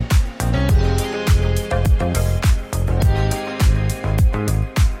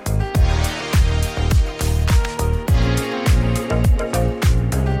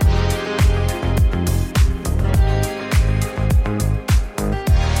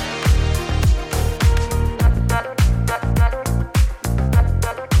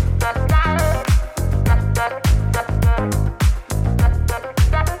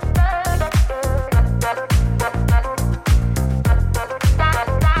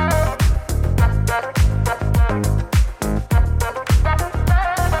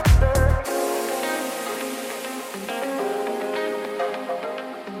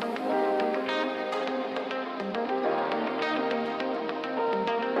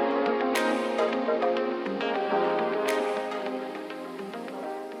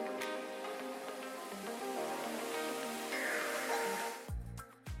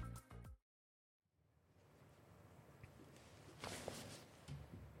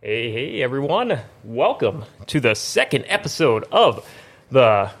Hey, everyone. Welcome to the second episode of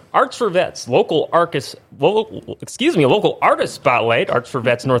the Arts for Vets local artist spotlight, Arts for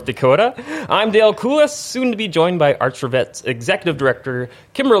Vets North Dakota. I'm Dale Koulis, soon to be joined by Arts for Vets Executive Director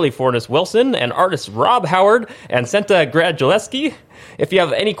Kimberly Fornes-Wilson and artist Rob Howard and Senta Grzadzielewski. If you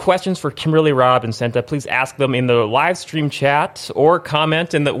have any questions for Kimberly, Rob, and Senta, please ask them in the live stream chat or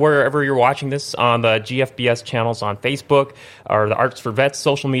comment in wherever you're watching this on the GFBS channels on Facebook or the Arts for Vets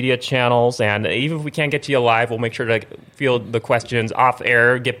social media channels. And even if we can't get to you live, we'll make sure to field the questions off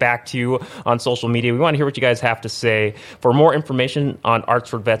air, get back to you on social media. We want to hear what you guys have to say. For more information on Arts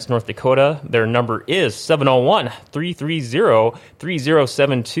for Vets North Dakota, their number is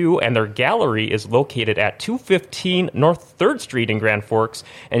 701-330-3072, and their gallery is located at 215 North 3rd Street in Grand Forks,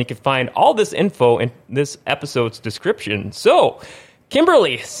 and you can find all this info in this episode's description. So,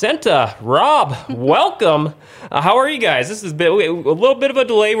 Kimberly, Senta, Rob, welcome. How are you guys? This has been a little bit of a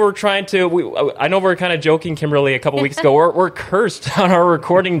delay. We're trying to, I know we're kind of joking, Kimberly, a couple weeks ago. We're cursed on our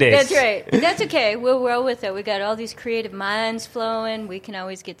recording days. That's right. That's okay. We'll roll with it. We got all these creative minds flowing. We can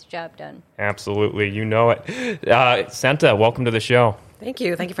always get the job done. Absolutely. You know it. Senta, welcome to the show. Thank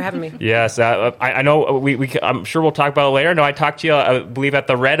you. Thank you for having me. Yes, I know. I'm sure we'll talk about it later. No, I talked to you, I believe, at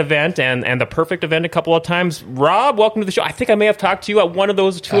the Red event and the Perfect event a couple of times. Rob, welcome to the show. I think I may have talked to you at one of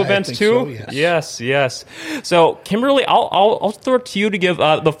those two events too. So, yes. So, Kimberly, I'll throw it to you to give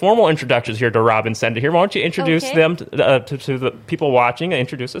the formal introductions here to Rob and Senta. Here, why don't you introduce them to the people watching and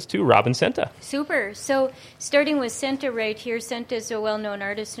introduce us to Rob and Senta? Super. So, starting with Senta right here. Senta is a well-known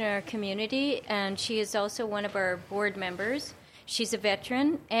artist in our community, and she is also one of our board members. She's a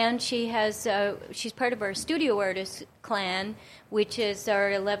veteran, and she's part of our studio artist clan, which is our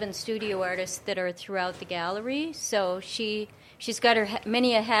 11 studio artists that are throughout the gallery. So she's got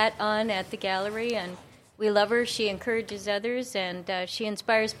many a hat on at the gallery, and we love her. She encourages others, and she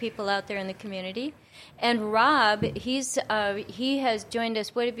inspires people out there in the community. And Rob, he has joined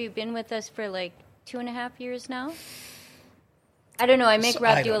us. What have you been with us for, like 2.5 years now? I don't know. I make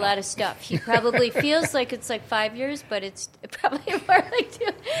Rob do a lot of stuff. He probably feels like it's like 5 years, but it's probably more like 2.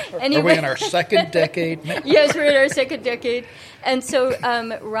 Anyway. Are we in our second decade now? Yes, we're in our second decade. And so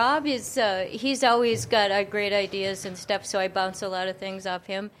Rob he's always got great ideas and stuff, so I bounce a lot of things off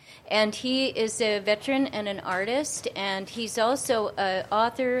him. And he is a veteran and an artist, and he's also an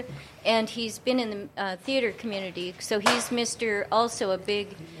author, and he's been in the theater community. So he's also a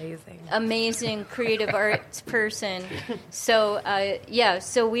big, amazing creative arts person. So,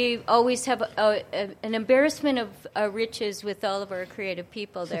 so we always have an embarrassment of riches with all of our creative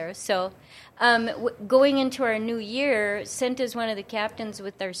people there. So going into our new year, Senta is one of the captains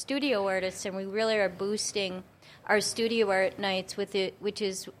with our studio artists, and we really are boosting our studio art nights with it, which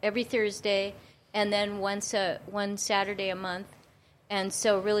is every Thursday and then one Saturday a month. And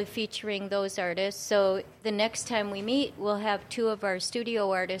so really featuring those artists. So the next time we meet, we'll have 2 of our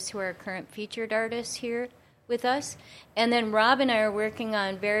studio artists who are current featured artists here with us. And then Rob and I are working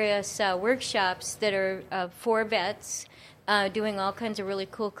on various workshops that are for vets, doing all kinds of really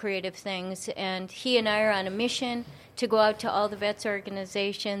cool creative things. And he and I are on a mission to go out to all the vets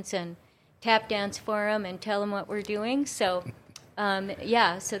organizations and tap dance for them and tell them what we're doing. So,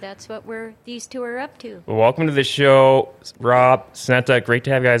 so that's what these 2 are up to. Well, welcome to the show, Rob, Senta. Great to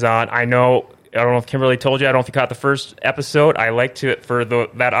have you guys on. I don't know if Kimberly told you, I don't know if you caught the first episode. I like to, for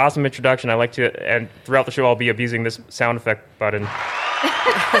that awesome introduction, and throughout the show I'll be abusing this sound effect button.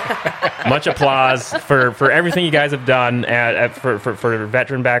 Much applause for everything you guys have done for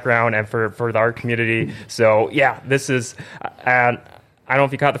veteran background and for our community. So, this is... I don't know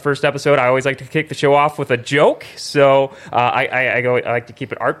if you caught the first episode. I always like to kick the show off with a joke. So I like to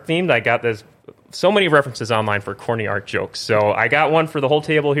keep it art themed. I got so many references online for corny art jokes. So I got one for the whole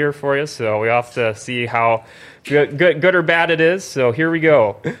table here for you. So we have to see how good or bad it is. So here we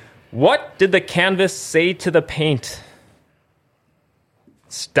go. What did the canvas say to the paint?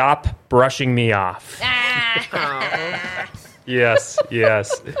 Stop brushing me off. Yes.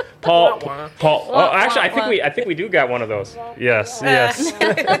 Paul. Oh, actually, I think we do got one of those. Yes.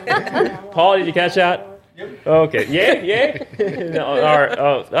 Paul, did you catch that? Yep. Okay. Yay. No,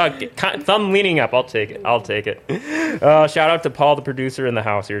 all right. Thumb leaning up. I'll take it. Shout out to Paul, the producer in the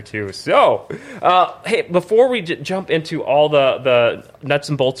house here too. So, hey, before we jump into all the nuts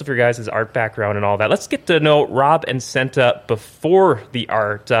and bolts of your guys' art background and all that, let's get to know Rob and Senta before the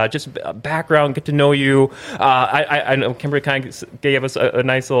art. Just background, get to know you. I know Kimberly kind of gave us a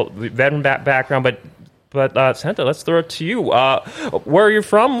nice little veteran background, but But Senta, let's throw it to you. Where are you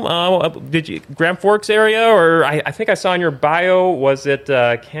from? Did you Grand Forks area, or I think I saw in your bio, was it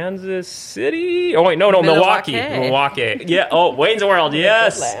Kansas City? Oh wait, no, Milwaukee. Yeah. Oh, Wayne's World.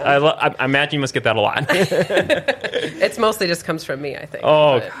 Yes. I imagine you must get that a lot. It's mostly just comes from me, I think.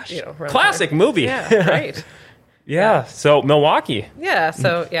 Oh, gosh. Classic movie. Yeah, right. Yeah. So Milwaukee. Yeah.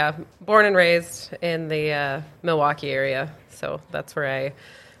 So born and raised in the Milwaukee area. So that's where I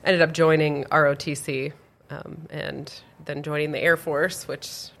ended up joining ROTC. And then joining the Air Force,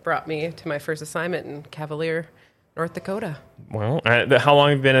 which brought me to my first assignment in Cavalier, North Dakota. Well, how long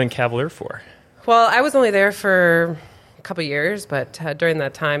have you been in Cavalier for? Well, I was only there for a couple years, but during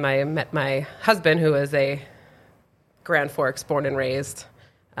that time I met my husband, who is a Grand Forks born and raised.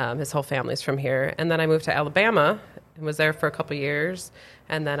 His whole family's from here. And then I moved to Alabama and was there for a couple years.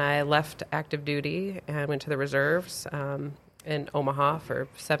 And then I left active duty and went to the reserves in Omaha for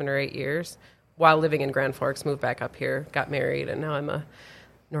 7 or 8 years. While living in Grand Forks, moved back up here, got married, and now I'm a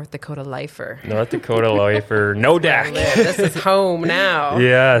North Dakota lifer. North Dakota lifer, no doubt. This is home now.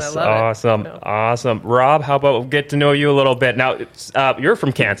 Yes, awesome, awesome. Rob, how about get to know you a little bit? Now, you're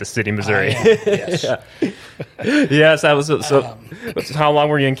from Kansas City, Missouri. Yes. Yes, that was. So, how long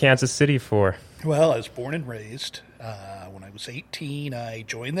were you in Kansas City for? Well, I was born and raised. When I was 18, I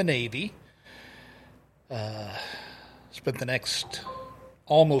joined the Navy. Spent the next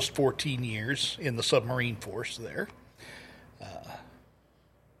almost 14 years in the submarine force there,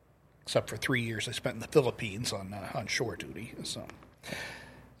 except for 3 years I spent in the Philippines on shore duty. So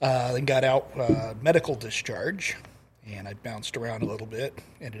then got out medical discharge, and I bounced around a little bit.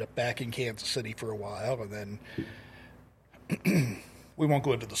 Ended up back in Kansas City for a while, and then we won't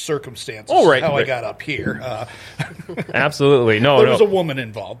go into the circumstances of how I got up here. Absolutely, no. There was a woman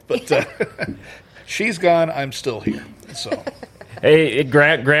involved, but she's gone. I'm still here. So. Hey,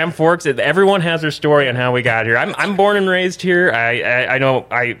 Grand Forks. Everyone has their story on how we got here. I'm born and raised here. I know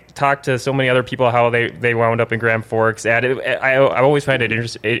I talked to so many other people how they wound up in Grand Forks, and I always find it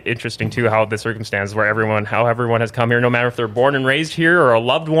interesting too how the circumstances where everyone has come here, no matter if they're born and raised here or a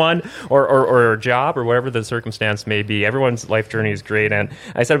loved one or a job or whatever the circumstance may be. Everyone's life journey is great, and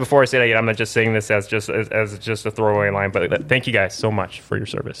I said it before. I said I'm not just saying this as just a throwaway line, but thank you guys so much for your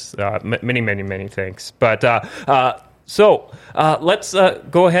service. Many thanks. But. So let's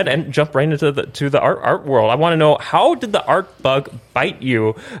go ahead and jump right into the art world. I want to know, how did the art bug bite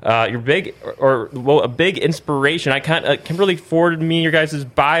you? A big inspiration. Kimberly forwarded me your guys'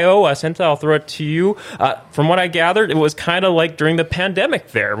 bio. Senta, I'll throw it to you. From what I gathered, it was kind of like during the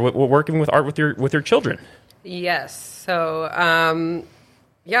pandemic there, working with art with your children. Yes. So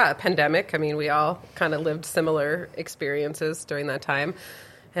pandemic. I mean, we all kind of lived similar experiences during that time.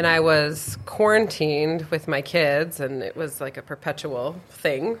 And I was quarantined with my kids, and it was like a perpetual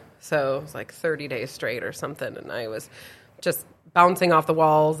thing. So it was like 30 days straight or something, and I was just bouncing off the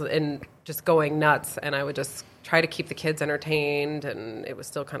walls and just going nuts. And I would just try to keep the kids entertained, and it was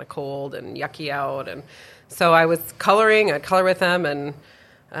still kind of cold and yucky out. And so I was coloring. I'd color with them, and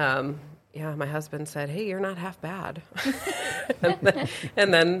my husband said, "Hey, you're not half bad."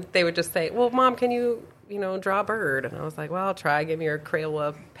 and then they would just say, "Well, Mom, can you draw a bird?" And I was like, "Well, I'll try. Give me your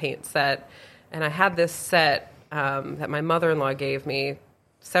Crayola paint set." And I had this set that my mother-in-law gave me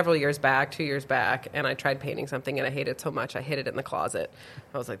several years back, 2 years back, and I tried painting something, and I hated it so much, I hid it in the closet.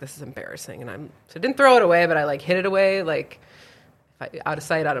 I was like, this is embarrassing. And so I didn't throw it away, but I hid it away, out of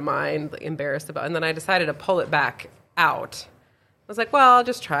sight, out of mind, embarrassed about it. And then I decided to pull it back out. I was like, well, I'll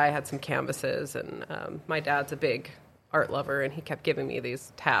just try. I had some canvases, and my dad's a big art lover, and he kept giving me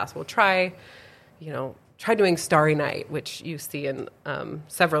these tasks. Well, try doing Starry Night, which you see in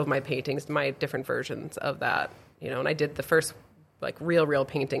several of my paintings, my different versions of that. And I did the first real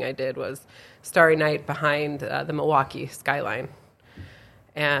painting I did was Starry Night behind the Milwaukee skyline.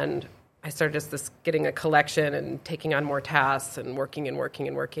 And I started just getting a collection and taking on more tasks and working.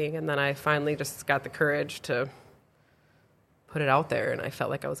 And then I finally just got the courage to put it out there, and I felt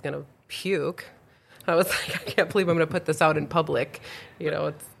like I was going to puke. I was like, I can't believe I'm going to put this out in public.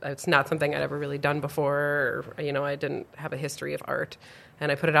 It's not something I'd ever really done before. Or, I didn't have a history of art.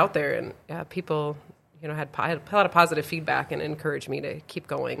 And I put it out there, and people, had a lot of positive feedback and encouraged me to keep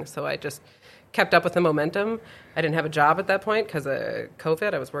going. So I just kept up with the momentum. I didn't have a job at that point because of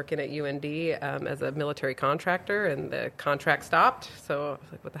COVID. I was working at UND as a military contractor, and the contract stopped. So I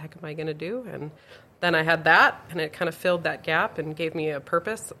was like, what the heck am I going to do? And then I had that, and it kind of filled that gap and gave me a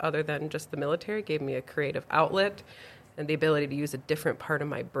purpose other than just the military. It gave me a creative outlet and the ability to use a different part of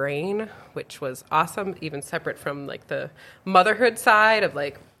my brain, which was awesome, even separate from the motherhood side of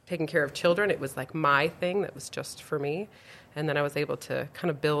taking care of children. It was my thing that was just for me. And then I was able to kind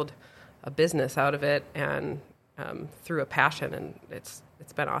of build a business out of it and through a passion, and it's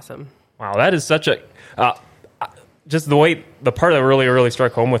been awesome. Wow, that is such a just the part that really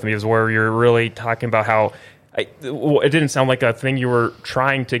struck home with me is where you're really talking about how it didn't sound like a thing you were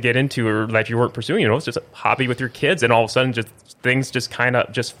trying to get into or that you weren't pursuing. It's just a hobby with your kids, and all of a sudden, things just kind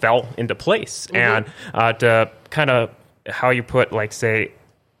of just fell into place. And to kind of how you put, like, say,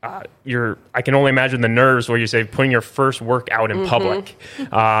 I can only imagine the nerves where you say putting your first work out in public.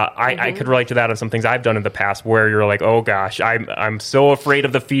 I could relate to that on some things I've done in the past where you're like, oh gosh, I'm so afraid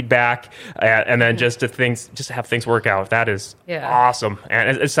of the feedback, and then just to have things work out. That is awesome,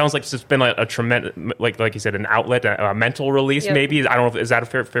 and it sounds like it's just been a tremendous, like you said, an outlet, a mental release. Maybe I don't know. Is that a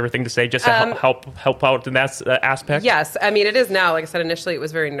fair thing to say? Just to help out in that aspect. Yes, I mean it is now. Like I said, initially it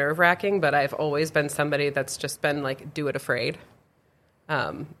was very nerve wracking, but I've always been somebody that's just been like do it afraid.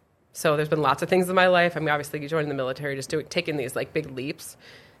 So there's been lots of things in my life. I mean, obviously, you join the military, just taking these like big leaps.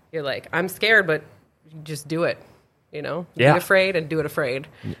 You're like, I'm scared, but you just do it. Be afraid and do it afraid.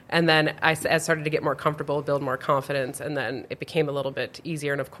 And then I started to get more comfortable, build more confidence, and then it became a little bit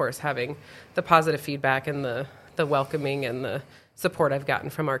easier. And of course, having the positive feedback and the welcoming and the support I've gotten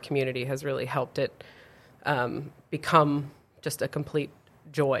from our community has really helped it become just a complete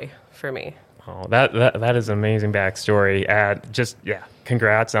joy for me. Oh, that is an amazing backstory, and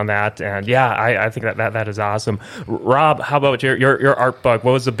congrats on that. And I think that is awesome. Rob, how about your art bug?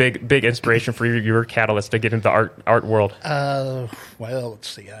 What was the big inspiration for your catalyst to get into the art world? Well, let's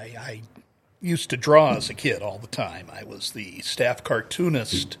see. I used to draw as a kid all the time. I was the staff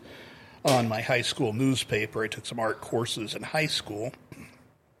cartoonist on my high school newspaper. I took some art courses in high school.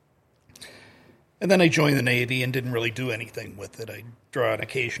 And then I joined the Navy and didn't really do anything with it. I'd draw an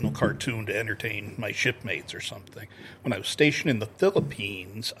occasional cartoon to entertain my shipmates or something. When I was stationed in the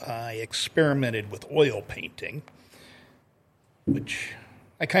Philippines, I experimented with oil painting, which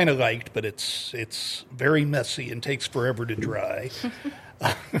I kind of liked, but it's very messy and takes forever to dry.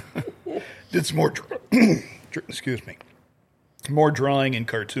 Did some more, excuse me, more drawing and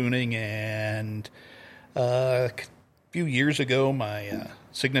cartooning, and a few years ago, my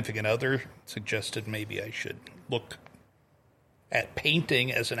significant other suggested maybe I should look at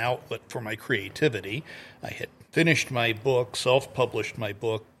painting as an outlet for my creativity. I had finished my book, self-published my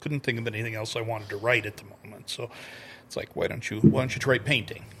book, couldn't think of anything else I wanted to write at the moment. So it's like, why don't you try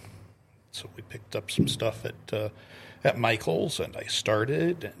painting? So we picked up some stuff at Michael's, and I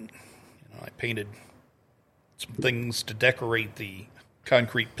started, and I painted some things to decorate the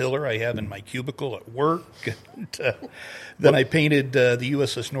concrete pillar I have in my cubicle at work. And then I painted the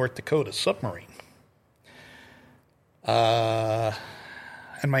USS North Dakota submarine. And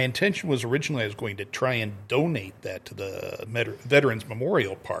my intention was originally I was going to try and donate that to the Veterans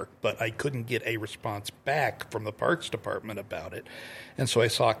Memorial Park, but I couldn't get a response back from the Parks Department about it. And so I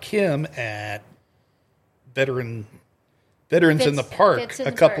saw Kim at Veterans in the Park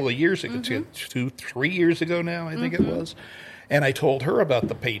a couple of years ago, 2-3 years ago now, I think it was. And I told her about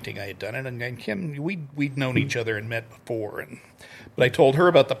the painting I had done, and Kim, we'd known each other and met before. But I told her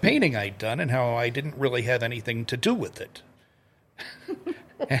about the painting I'd done and how I didn't really have anything to do with it.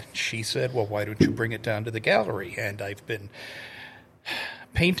 And she said, well, why don't you bring it down to the gallery? And I've been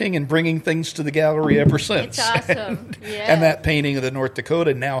painting and bringing things to the gallery ever since. It's awesome. And that painting of the North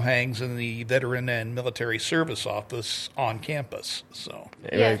Dakota now hangs in the Veteran and Military Service Office on campus. So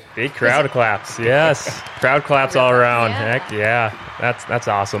big crowd claps. Yes, crowd claps all around. Yeah. Heck yeah, that's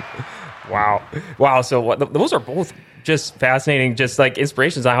awesome. Wow. So those are both just fascinating, just like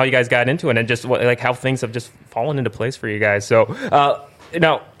inspirations on how you guys got into it, and just like how things have just fallen into place for you guys. So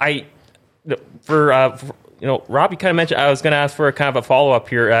Rob, you kind of mentioned, I was going to ask for a kind of a follow-up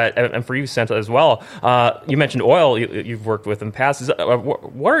here, and for you, Senta, as well. You mentioned oil you've worked with in the past.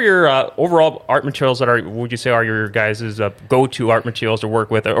 What are your overall art materials that would you say are your guys' go-to art materials to work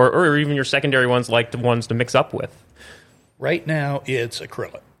with, or even your secondary ones, like the ones to mix up with? Right now, it's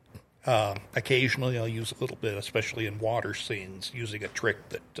acrylic. Occasionally, I'll use a little bit, especially in water scenes, using a trick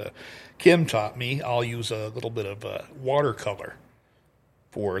that Kim taught me. I'll use a little bit of watercolor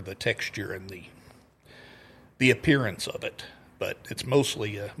for the texture and the appearance of it, but it's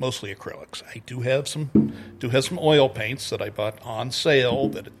mostly acrylics. I do have some oil paints that I bought on sale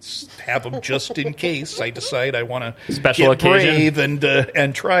that have them just in case I decide I want to get brave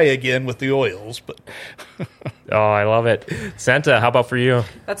and try again with the oils. But oh, I love it. Senta, how about for you?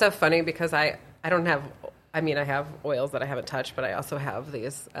 That's so funny because I don't have. I mean, I have oils that I haven't touched, but I also have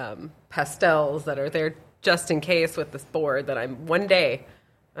these pastels that are there just in case with this board that one day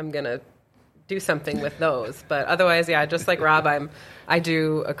I'm gonna do something with those. But otherwise, yeah, just like Rob, I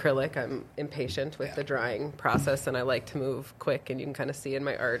do acrylic. I'm impatient with the drying process, and I like to move quick. And you can kind of see in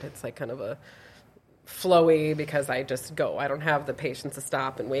my art, it's like kind of a flowy because I just go. I don't have the patience to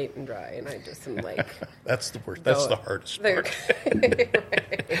stop and wait and dry, and I just am like. That's the worst. That's the hardest part. Right.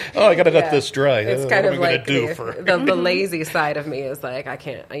 Oh, I got to let this dry. It's What kind am of I like gonna do for? the lazy side of me is like I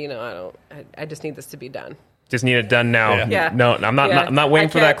can't. I just need this to be done. Just need it done now. Yeah. No, I'm not. Yeah. I'm not waiting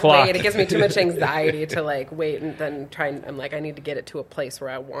I for that can't clock. wait. It gives me too much anxiety to like wait and then try. I'm like, I need to get it to a place where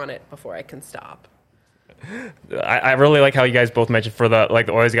I want it before I can stop. I really like how you guys both mentioned for the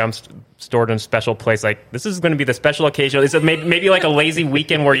oils you got stored in a special place. Like this is going to be the special occasion. It's maybe like a lazy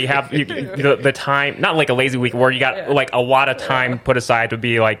weekend where you have the time, not like a lazy week where you got like a lot of time put aside to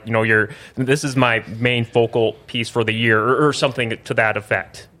be like this is my main focal piece for the year or something to that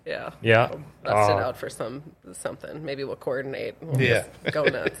effect. Yeah. Yeah. Bust it out for something. Maybe we'll coordinate. We'll just go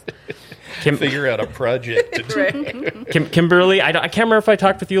nuts. Figure out a project to do. Right. Kimberly, I can't remember if I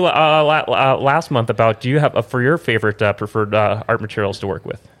talked with you last month about do you have for your favorite preferred art materials to work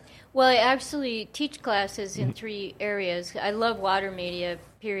with? Well, I actually teach classes in 3 areas. I love water media,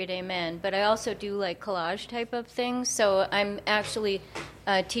 period, amen. But I also do like collage type of things. So I'm actually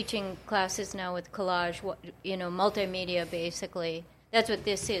teaching classes now with collage, multimedia basically. That's what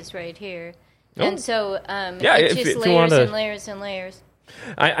this is right here. Oh. And so it's just layers and layers and layers.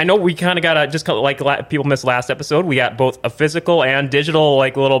 I know we kind of got like people missed last episode. We got both a physical and digital,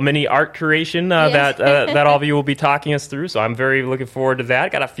 like little mini art creation that all of you will be talking us through. So I'm very looking forward to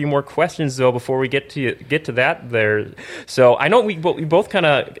that. Got a few more questions though before we get to that there. So I know we both kind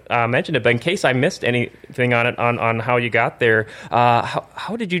of mentioned it, but in case I missed anything on it on how you got there,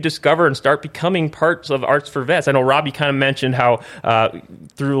 how did you discover and start becoming parts of Arts for Vets? I know Rob, you kind of mentioned how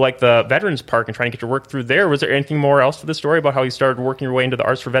through like the Veterans Park and trying to get your work through there. Was there anything more else to the story about how you started working your way into the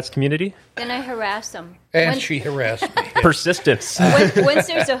Arts for Vets community? Then I harass them. And she harassed me. Persistence. Once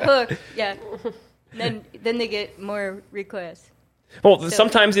there's a hook, then they get more requests. Well,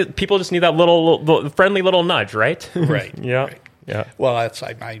 sometimes people just need that little friendly little nudge, right? Right. Yeah. Right. Yeah. Well,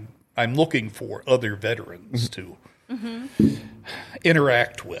 I'm looking for other veterans to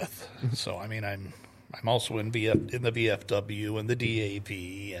interact with. So I mean, I'm also in the VFW and the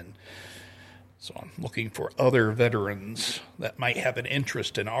DAV and. So I'm looking for other veterans that might have an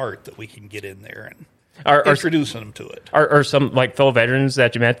interest in art that we can get in there and introduce them to it. Are some like fellow veterans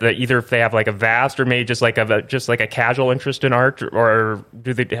that you met that either if they have like a vast or maybe just like a casual interest in art, or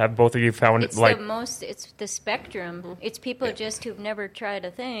do they have both of you found it's it's the spectrum. Mm-hmm. It's people just who've never tried a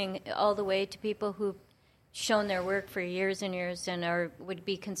thing, all the way to people who've shown their work for years and years and would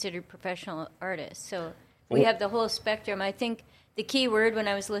be considered professional artists. So we have the whole spectrum. I think. The key word when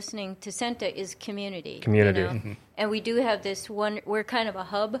I was listening to Senta is community. Community. And we do have this one, we're kind of a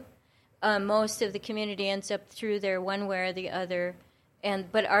hub. Most of the community ends up through there one way or the other.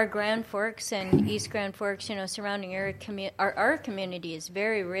 But our Grand Forks and East Grand Forks, surrounding area, our community is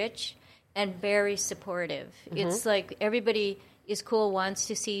very rich and very supportive. Mm-hmm. It's like everybody is cool, wants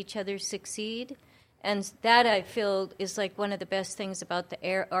to see each other succeed. And that I feel is like one of the best things about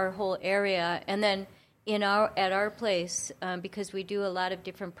our whole area. And then at our place, because we do a lot of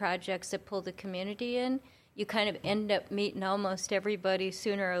different projects that pull the community in, you kind of end up meeting almost everybody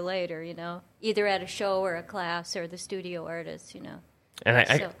sooner or later, either at a show or a class or the studio artists,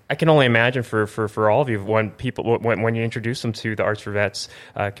 And I can only imagine for all of you when you introduce them to the Arts for Vets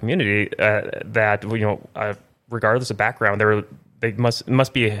community that regardless of background, they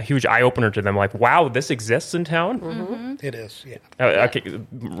must be a huge eye opener to them. Like, wow, this exists in town. Mm-hmm. It is, yeah. Okay.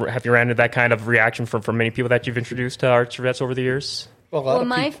 Have you ran into that kind of reaction from many people that you've introduced to Arts for Vets over the years?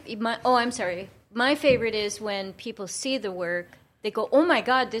 I'm sorry. My favorite is when people see the work, they go, "Oh my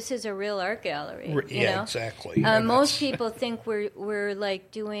God, this is a real art gallery." Yeah, exactly. Most people think we're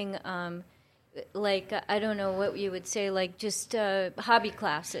like doing. I don't know what you would say, like just hobby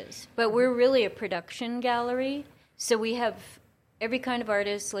classes, but we're really a production gallery. So we have every kind of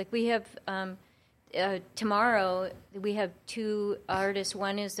artist. Like we have tomorrow, we have 2 artists.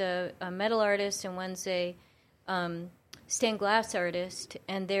 One is a metal artist, and one's a stained glass artist.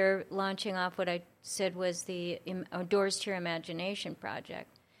 And they're launching off what I said was the Doors to Your Imagination project.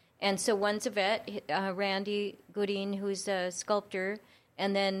 And so one's a vet, Randy Goodine, who's a sculptor.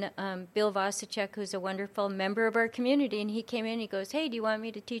 And then Bill Vasicek, who's a wonderful member of our community, and he came in, he goes, "Hey, do you want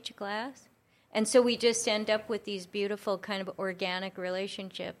me to teach a class?" And so we just end up with these beautiful kind of organic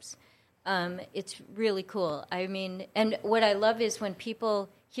relationships. It's really cool. I mean, and what I love is when people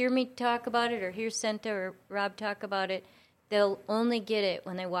hear me talk about it or hear Senta or Rob talk about it, they'll only get it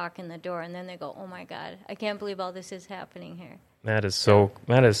when they walk in the door, and then they go, "Oh my God, I can't believe all this is happening here." That is so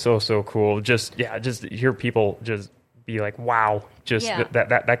cool. Just hear people just be like, wow, just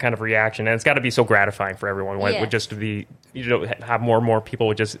that kind of reaction, and it's got to be so gratifying for everyone when just to be have more and more people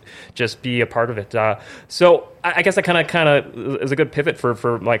would just be a part of it. So I guess that kind of is a good pivot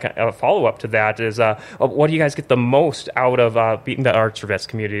for like a follow up to that. Is what do you guys get the most out of being the arts for vets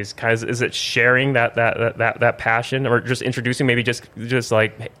communities? Kind of, is it sharing that passion, or just introducing, maybe just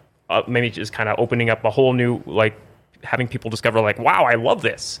like maybe just kind of opening up a whole new, like having people discover like, wow, I love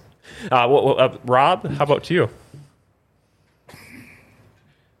this. Rob, how about you?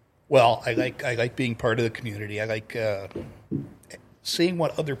 Well, I like being part of the community. I like seeing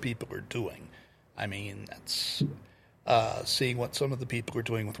what other people are doing. I mean, that's seeing what some of the people are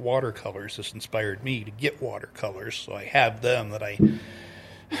doing with watercolors has inspired me to get watercolors. So I have them that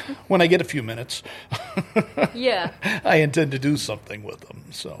when I get a few minutes, I intend to do something with them.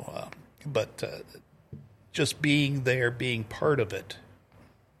 So, but just being there, being part of it,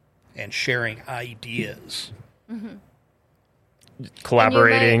 and sharing ideas. Mm-hmm.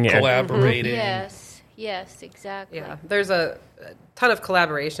 Collaborating. Yes, exactly. Yeah, there's a ton of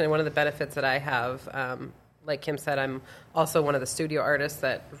collaboration, and one of the benefits that I have, like Kim said, I'm also one of the studio artists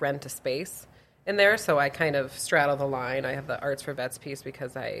that rent a space in there, so I kind of straddle the line. I have the Arts for Vets piece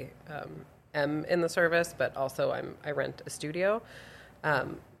because I am in the service, but also I rent a studio.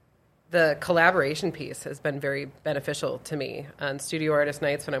 The collaboration piece has been very beneficial to me. On studio artist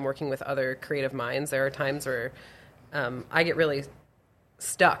nights, when I'm working with other creative minds, there are times where I get really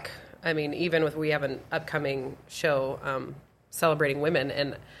stuck. I mean, even we have an upcoming show celebrating women,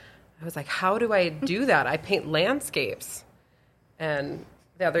 and I was like, how do I do that? I paint landscapes. And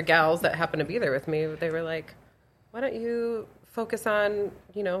the other gals that happen to be there with me, they were like, why don't you focus on,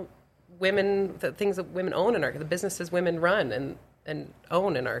 women, the things that women own the businesses women run and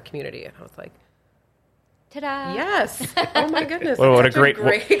own in our community? And I was like, ta-da! Yes. Oh my goodness. Well, what a great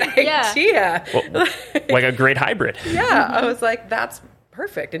idea. Well, like a great hybrid. Yeah. I was like, that's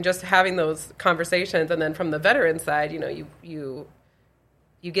perfect. And just having those conversations, and then from the veteran side, you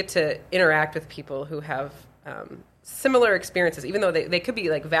get to interact with people who have similar experiences, even though they could be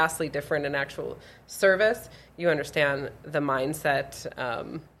like vastly different in actual service. You understand the mindset,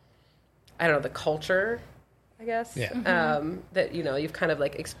 the culture, I guess. Yeah. That, you've kind of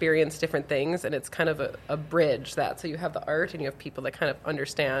like experienced different things, and it's kind of a bridge that. So you have the art, and you have people that kind of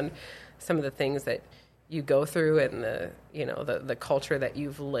understand some of the things that you go through, and the culture that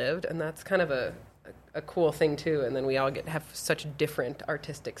you've lived, and that's kind of a cool thing too. And then we all have such different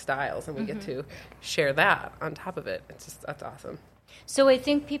artistic styles, and we get to share that on top of it. That's awesome. So I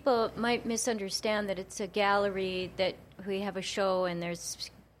think people might misunderstand that it's a gallery, that we have a show, and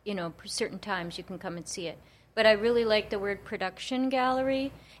there's certain times you can come and see it. But I really like the word production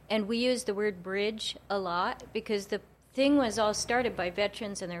gallery, and we use the word bridge a lot, because the thing was all started by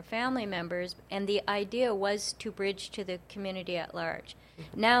veterans and their family members, and the idea was to bridge to the community at large.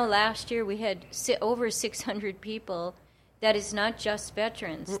 Now, last year, we had over 600 people. That is not just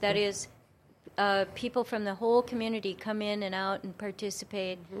veterans. That is people from the whole community come in and out and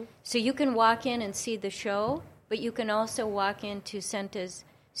participate. So you can walk in and see the show, but you can also walk into Senta's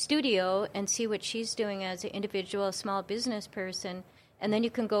studio and see what she's doing as an individual small business person, and then you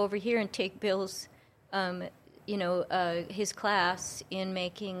can go over here and take Bill's his class in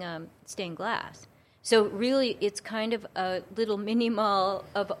making stained glass. So really it's kind of a little mini mall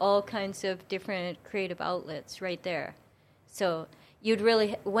of all kinds of different creative outlets right there. So you'd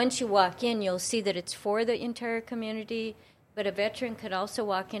really, once you walk in, you'll see that it's for the entire community, but a veteran could also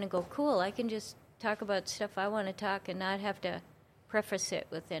walk in and go, cool, I can just talk about stuff I want to talk and not have to preface it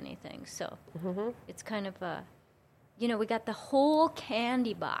with anything. So it's kind of we got the whole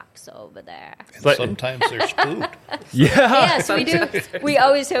candy box over there. And sometimes there's food. Yes, we do. We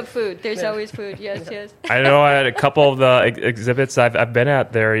always have food. There's always food. Yes. I know at a couple of the exhibits I've been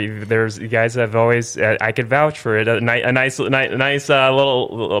at there's you guys have always, I could vouch for it, a nice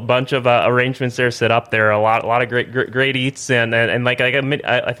little bunch of arrangements there set up there, a lot of great eats, and like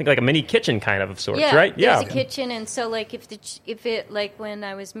I think like a mini kitchen kind of sorts, right? Yeah, there's a kitchen, and so like if it like when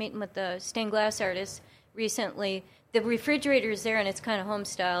I was meeting with the stained glass artists recently, the refrigerator's there, and it's kind of home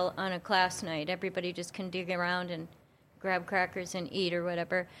style on a class night. Everybody just can dig around and grab crackers and eat or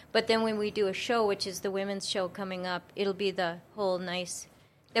whatever. But then when we do a show, which is the women's show coming up, it'll be the whole nice.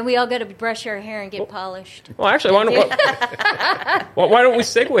 Then we all got to brush our hair and get polished. Well, actually, why don't we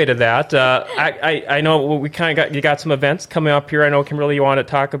segue to that? I know we kind of you got some events coming up here. I know, Kimberly, you want to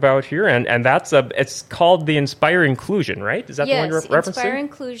talk about here, and that's it's called the Inspire Inclusion, right? Is that the one you're referencing? Inspire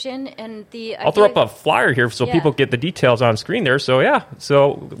Inclusion, and I'll throw up a flyer here so people get the details on screen there. So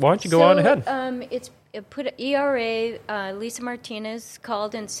so why don't you go on ahead? put ERA. Lisa Martinez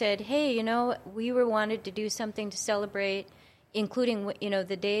called and said, "Hey, we wanted to do something to celebrate, including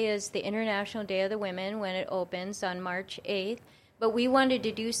the day is the International Day of the Women when it opens on March 8th, but we wanted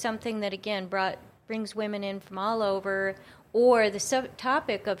to do something that again brings women in from all over, or the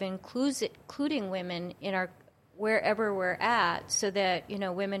subtopic of including women in our wherever we're at, so that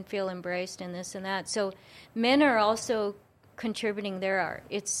women feel embraced in this and that. So men are also contributing their art.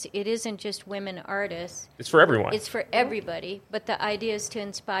 It isn't just women artists. It's for everyone. It's for everybody. But the idea is to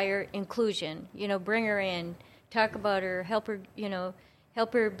inspire inclusion. Bring her in, talk about her, help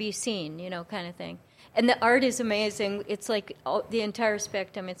her be seen. Kind of thing. And the art is amazing. It's like the entire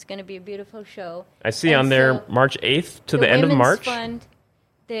spectrum. It's going to be a beautiful show. I see on there March 8th to the end of March. Fund,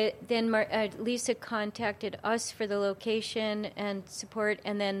 then Lisa contacted us for the location and support,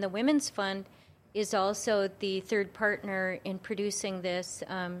 and then the Women's Fund is also the third partner in producing this.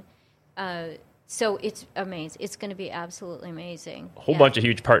 So it's amazing. It's going to be absolutely amazing. A whole bunch of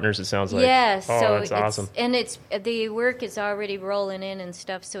huge partners, it sounds like. Yes. Oh, so that's awesome. And the work is already rolling in and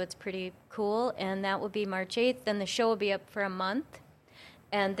stuff, so it's pretty cool. And that will be March 8th. Then the show will be up for a month.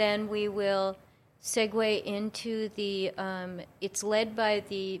 And then we will segue into it's led by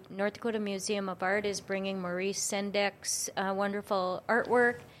the North Dakota Museum of Art, is bringing Maurice Sendek's wonderful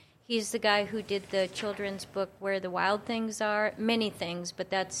artwork. He's the guy who did the children's book Where the Wild Things Are. Many things, but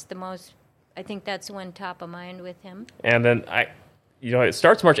that's the most, I think that's the one top of mind with him. And then it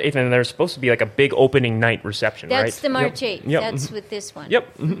starts March 8th, and there's supposed to be like a big opening night reception, right? That's the March 8th. Yep. That's with this one.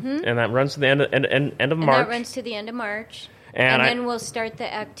 Yep. Mm-hmm. And that runs to the end of and March. That runs to the end of March. And then we'll start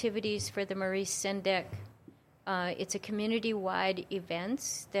the activities for the Maurice Sendek. It's a community-wide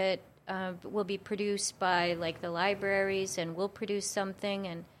events that will be produced by like the libraries, and we'll produce something,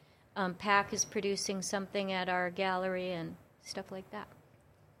 and PAC is producing something at our gallery and stuff like that.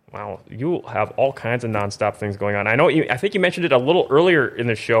 Wow, you have all kinds of nonstop things going on. I think you mentioned it a little earlier in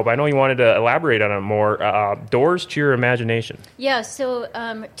the show, but I know you wanted to elaborate on it more. Doors to Your Imagination. Yeah, so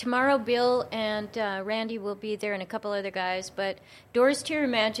tomorrow Bill and Randy will be there, and a couple other guys. But Doors to Your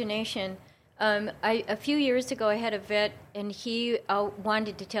Imagination, a few years ago I had a vet, and he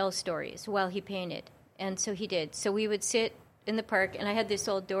wanted to tell stories while he painted, and so he did. So we would sit in the park, and I had this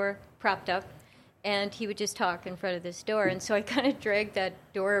old door propped up, and he would just talk in front of this door. And so I kind of dragged that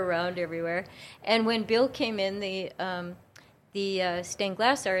door around everywhere. And when Bill came in, the stained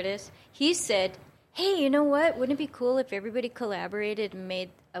glass artist, he said, "Hey, you know what? Wouldn't it be cool if everybody collaborated and made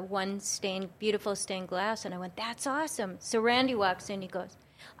one beautiful stained glass?" And I went, "That's awesome." So Randy walks in, he goes,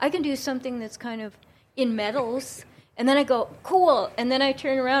 "I can do something that's kind of in metals." And then I go, "Cool." And then I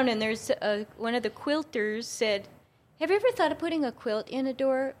turn around, and there's one of the quilters said, "Have you ever thought of putting a quilt in a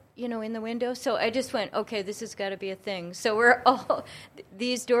door, in the window?" So I just went, okay, this has got to be a thing. So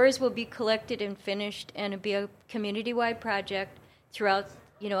these doors will be collected and finished, and it'll be a community-wide project throughout,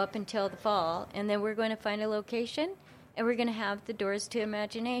 up until the fall. And then we're going to find a location, and we're going to have the Doors to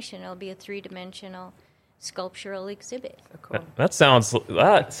Imagination. It'll be a 3-dimensional sculptural exhibit. So cool. That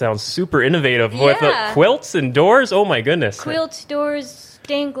sounds super innovative. Yeah. With the quilts and doors, oh my goodness. Quilts, doors,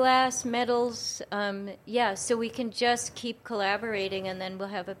 stained glass, metals, so we can just keep collaborating, and then we'll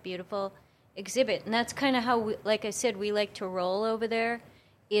have a beautiful exhibit. And that's kind of how, like I said, we like to roll over there.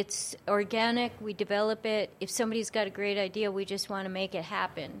 It's organic, we develop it. If somebody's got a great idea, we just want to make it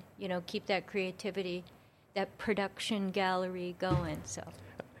happen. Keep that creativity, that production gallery going, so...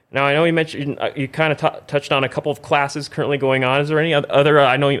 Now, I know you mentioned, you kind of touched on a couple of classes currently going on. Is there any other,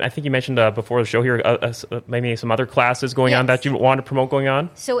 I think you mentioned before the show here, maybe some other classes going on that you want to promote going on?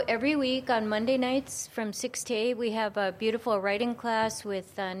 So every week on Monday nights from 6 to 8, we have a beautiful writing class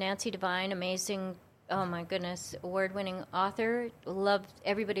with Nancy Devine, amazing, oh my goodness, award-winning author.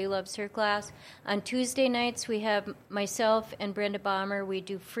 Everybody loves her class. On Tuesday nights, we have myself and Brenda Baumer. We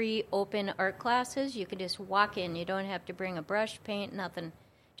do free open art classes. You can just walk in. You don't have to bring a brush, paint, nothing.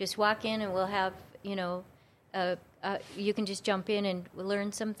 Just walk in, and we'll have, you can just jump in and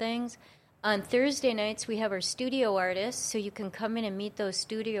learn some things. On Thursday nights, we have our studio artists, so you can come in and meet those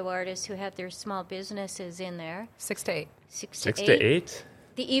studio artists who have their small businesses in there. 6 to 8. 6 to 8?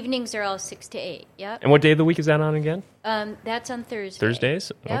 The evenings are all 6 to 8, yep. And what day of the week is that on again? That's on Thursday.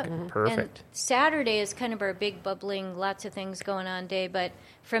 Thursdays? Yep. Okay, perfect. And Saturday is kind of our big, bubbling, lots of things going on day, but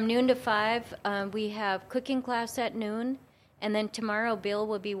from noon to 5, we have cooking class at noon. And then tomorrow, Bill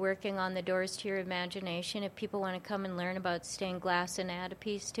will be working on the Doors to Your Imagination if people want to come and learn about stained glass and add a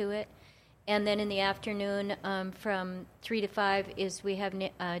piece to it. And then in the afternoon, from 3 to 5, we have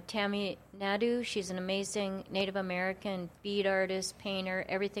Tammy Nadu. She's an amazing Native American bead artist, painter,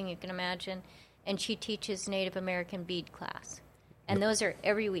 everything you can imagine. And she teaches Native American bead class. And those are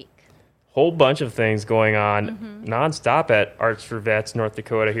every week. whole bunch of things going on nonstop at Arts for Vets North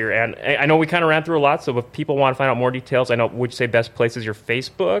Dakota here. And I know we kind of ran through a lot, so if people want to find out more details, I know, would you say best place is your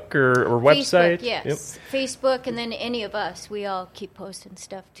Facebook or website? Facebook, yes. Yep. Facebook, and then any of us. We all keep posting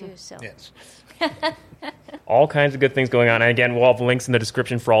stuff, too. So. Yes. All kinds of good things going on. And again, we'll have links in the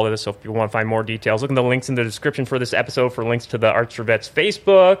description for all of this, so if people want to find more details, look in the links in the description for this episode for links to the Arts for Vets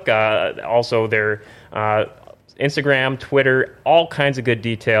Facebook, also their Instagram, Twitter, all kinds of good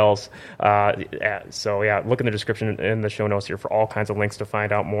details. So, yeah, look in the description in the show notes here for all kinds of links to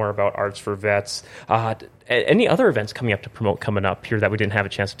find out more about Arts for Vets. Any other events coming up to promote coming up here that we didn't have a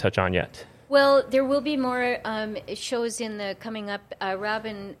chance to touch on yet? Well, there will be more shows in the coming up.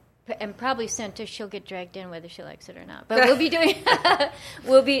 Robin and probably Senta, she'll get dragged in whether she likes it or not. But we'll be doing,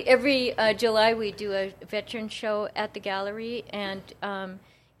 every July we do a veteran show at the gallery, and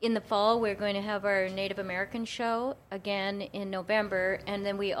in the fall, we're going to have our Native American show again in November, and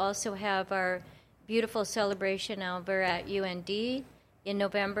then we also have our beautiful celebration over at UND in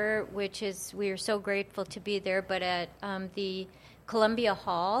November, which is, we are so grateful to be there, but at the Columbia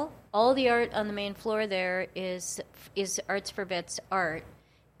Hall, all the art on the main floor there is Arts for Vets art,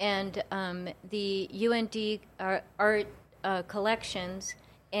 and the UND art collections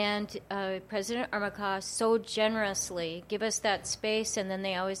and President Armacost so generously give us that space, and then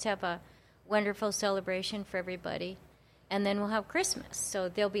they always have a wonderful celebration for everybody. And then we'll have Christmas. So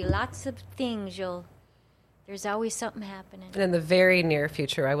there'll be lots of things. There's always something happening. And in the very near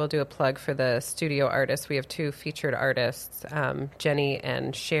future, I will do a plug for the studio artists. We have two featured artists, Jenny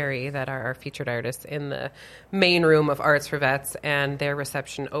and Sherry, that are our featured artists in the main room of Arts for Vets, and their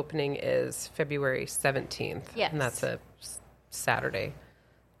reception opening is February 17th. Yes. And that's a Saturday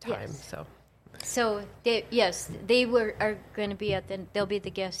time. Yes. So they are going to be they'll be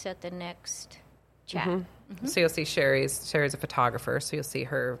the guests at the next chat. Mm-hmm. Mm-hmm. So you'll see Sherry's a photographer, so you'll see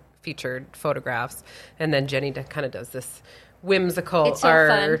her featured photographs, and then Jenny kind of does this whimsical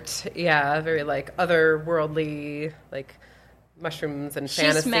art. Fun. Yeah, very like otherworldly, like mushrooms and She's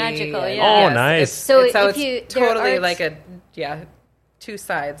fantasy. magical, and, yeah. Oh, nice. So it's totally like two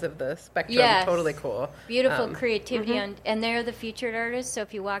sides of the spectrum. Yes. Totally cool. Beautiful creativity, and they're the featured artists, so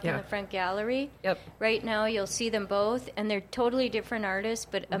if you walk in the front gallery, right now you'll see them both, and they're totally different artists,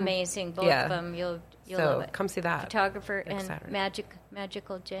 but amazing, both of them. You'll love it. Come see that. Photographer and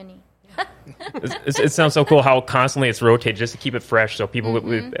magical Jenny. It sounds so cool how constantly it's rotated just to keep it fresh. So people,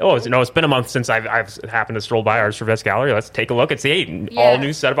 it's been a month since I've happened to stroll by Arts for Vets Gallery. Let's take a look and see all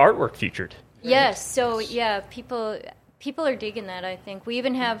new set of artwork featured. Yes, so people are digging that, I think. We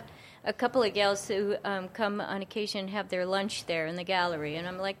even have a couple of gals who come on occasion and have their lunch there in the gallery, and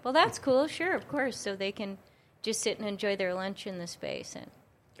I'm like, well, that's cool, sure, of course, so they can just sit and enjoy their lunch in the space. And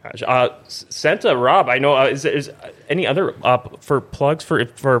Senta, Rob, I know, is any other for plugs for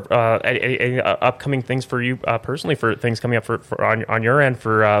any upcoming things for you personally, for things coming up for on your end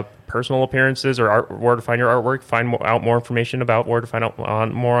for personal appearances or where to find your artwork, find out more information about where to find out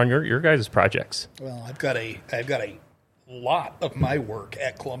more on your guys' projects? Well, I've got a lot of my work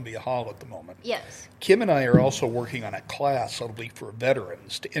at Columbia Hall at the moment. yes. Kim and I are also working on a class that'll be for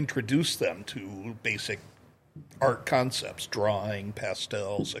veterans to introduce them to basic art concepts, drawing,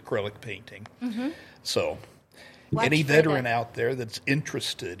 pastels, acrylic painting. Mm-hmm. So any veteran out there that's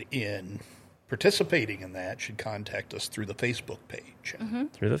interested in participating in that should contact us through the Facebook page. Mm-hmm.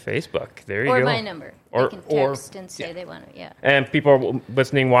 Through the Facebook. There you go. Or my number. They can text and say they want it, And people are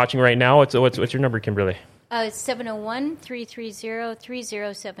listening, watching right now. What's your number, Kimberly? It's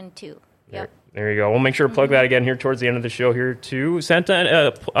 701-330-3072. Yep. There you go. We'll make sure to plug that again here towards the end of the show here too.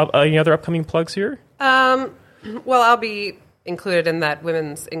 Senta, any other upcoming plugs here? Well, I'll be included in that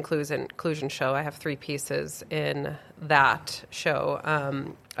women's inclusion show. I have 3 pieces in that show.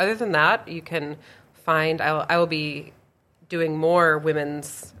 Other than that, you can find, I will be doing more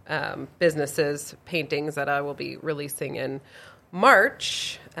women's businesses, paintings that I will be releasing in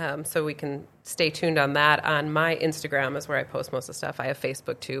March. So we can stay tuned on that. On my Instagram is where I post most of the stuff. I have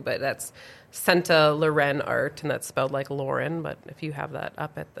Facebook too, but that's Senta Loren Art, and that's spelled like Lauren. But if you have that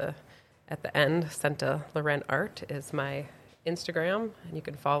up at the end, Senta Loren Art is my Instagram, and you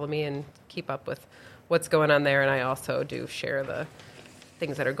can follow me and keep up with what's going on there. And I also do share the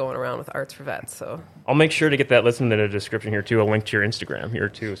things that are going around with Arts for Vets. So I'll make sure to get that listed in the description here too. A link to your Instagram here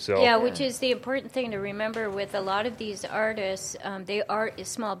too. So which is the important thing to remember with a lot of these artists. They are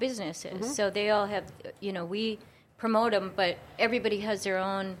small businesses, so they all have, we promote them, but everybody has their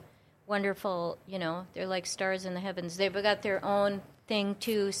own wonderful, they're like stars in the heavens. They've got their own thing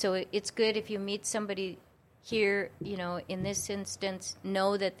too. So it's good if you meet somebody here, in this instance,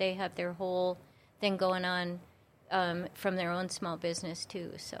 know that they have their whole thing going on. from their own small business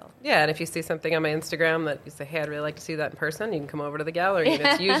too. So Yeah, and if you see something on my Instagram that you say, hey, I'd really like to see that in person, you can come over to the gallery. And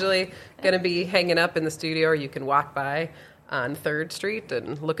it's usually going to be hanging up in the studio, or you can walk by on 3rd Street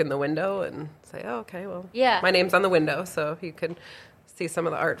and look in the window and say, oh, okay, well, my name's on the window, so you can see some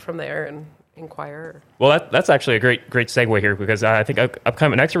of the art from there and inquire. Well, that's actually a great segue here, because I think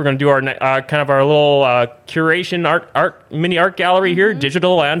upcoming next we're going to do our kind of our little curation mini art gallery here,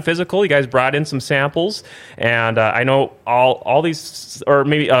 digital and physical. You guys brought in some samples, and I know all these, or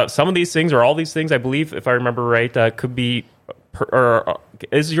maybe some of these things, or all these things, I believe, if I remember right, could be.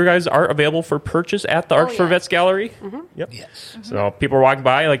 Is your guys' art available for purchase at the Arts for Vets Gallery? Mm-hmm. Yep. Yes. Mm-hmm. So people are walking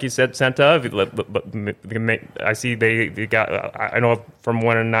by, like you said, Senta. I see they got. I know from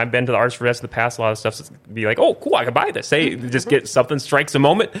when I've been to the Arts for Vets in the past, a lot of stuff be like, oh, cool, I can buy this. Hey, just get something strikes a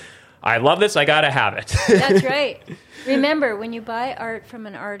moment. I love this. I gotta have it. that's right. Remember, when you buy art from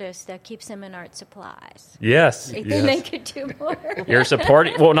an artist, that keeps them in art supplies. Yes. They make it do more. You're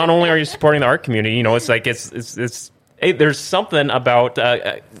supporting. Well, not only are you supporting the art community, it's like it's. Hey, there's something about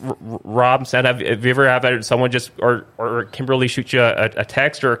Rob said. Have you ever had someone just or Kimberly shoot you a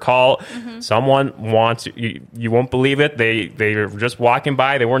text or a call? Mm-hmm. Someone wants you won't believe it. They were just walking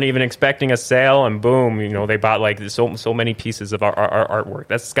by. They weren't even expecting a sale, and boom, they bought like so many pieces of our artwork.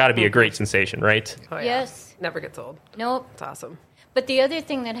 That's got to be a great sensation, right? Oh, yeah. Yes. Never gets old. Nope. It's awesome. But the other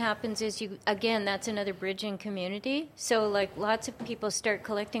thing that happens is that's another bridging community. So like lots of people start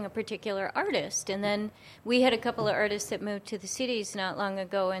collecting a particular artist. And then we had a couple of artists that moved to the cities not long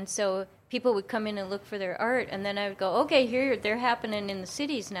ago. And so people would come in and look for their art. And then I would go, okay, here, they're happening in the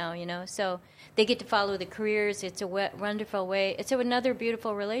cities now, So they get to follow the careers. It's a wonderful way. It's another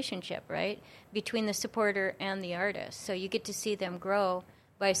beautiful relationship, right, between the supporter and the artist. So you get to see them grow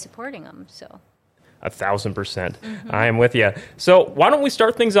by supporting them, so... 1,000%. Mm-hmm. I am with you. So why don't we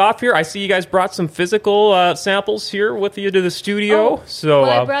start things off here? I see you guys brought some physical samples here with you to the studio.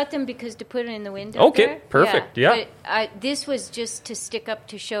 I brought them because to put it in the window. Okay, there. Perfect. Yeah. But this was just to stick up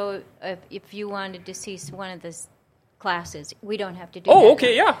to show if you wanted to see one of the classes. We don't have to do that. Oh,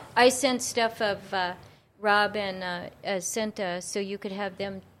 okay, yeah. I sent stuff of Rob and Senta so you could have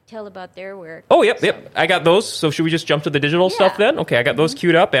them tell about their work. Oh, yep. I got those. So should we just jump to the digital stuff then? Okay, I got those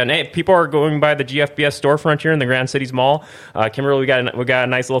queued up. And hey, people are going by the GFBS storefront here in the Grand Cities Mall. Kimberly, we got a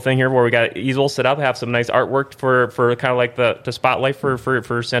nice little thing here where we got easels set up, have some nice artwork for kind of like the spotlight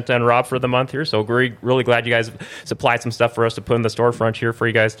for Senta and Rob for the month here. So we're really glad you guys supplied some stuff for us to put in the storefront here for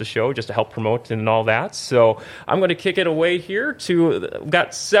you guys to show, just to help promote and all that. So I'm going to kick it away here we've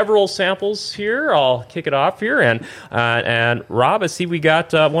got several samples here. I'll kick it off here. And Rob, I see we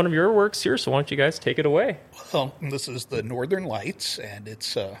got one of your works here, so why don't you guys take it away? Well, this is the Northern Lights, and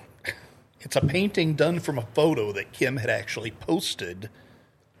it's a painting done from a photo that Kim had actually posted,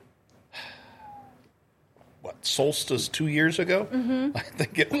 solstice 2 years ago? Mm-hmm. I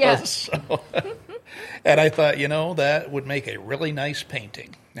think it was. So. And I thought, that would make a really nice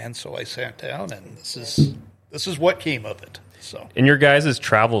painting. And so I sat down, and this is what came of it. So, in your guys'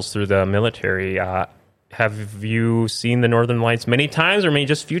 travels through the military, have you seen the Northern Lights many times, or maybe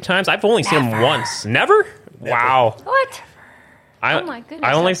just a few times? I've only seen them once. Never? Wow. What? Oh my goodness!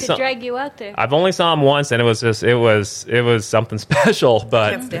 I only drag you out there. I've only saw them once, and it was something special. But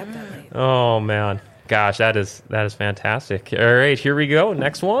Can't stand that late. Oh man, gosh, that is fantastic. All right, here we go.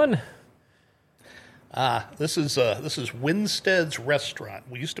 Next one. This is Winstead's Restaurant.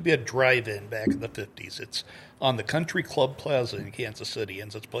 We used to be a drive-in back in the 50s. It's on the Country Club Plaza in Kansas City,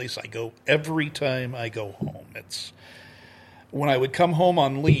 and it's a place I go every time I go home. It's when I would come home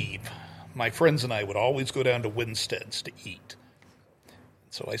on leave, my friends and I would always go down to Winstead's to eat.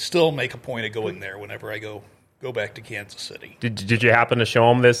 So I still make a point of going there whenever I go back to Kansas City. Did you happen to show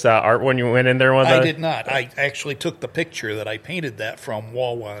them this art when you went in there? I did not. I actually took the picture that I painted that from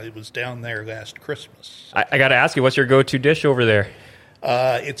while I was down there last Christmas. I got to ask you, what's your go-to dish over there?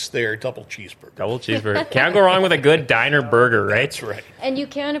 It's their double cheeseburger. Double cheeseburger. Can't go wrong with a good diner burger, right? That's right. And you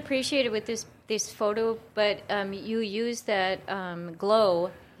can appreciate it with this photo, but you use that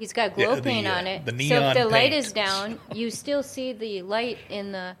glow. He's got glow paint on it. The neon so if the light paint. is down, you still see the light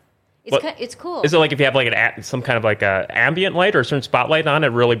in the... It's cool. Is it like if you have like some kind of like a ambient light or a certain spotlight on it,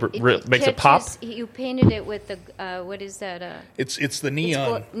 really makes it pop? You painted it with the what is that? It's the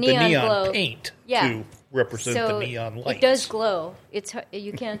neon glow. paint Yeah. to represent the neon lights. It does glow.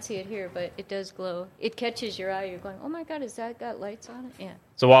 You can't see it here, but it does glow. It catches your eye. You're going, oh my God, has that got lights on it? Yeah.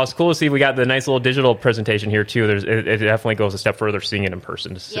 So while it's cool to see, we got the nice little digital presentation here too. It definitely goes a step further seeing it in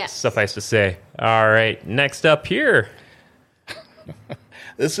person. Yes. Suffice to say. All right, next up here.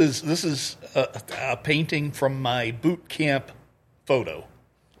 This is a painting from my boot camp photo.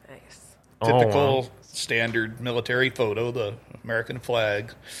 Nice. Typical standard military photo, the American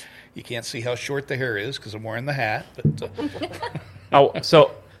flag. You can't see how short the hair is because I'm wearing the hat. But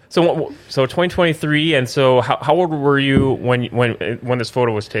So 2023, and so how old were you when this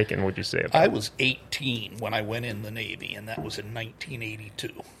photo was taken, would you say? I was 18 when I went in the Navy, and that was in 1982.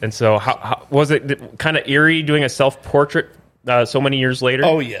 And so how was it kind of eerie doing a self-portrait so many years later?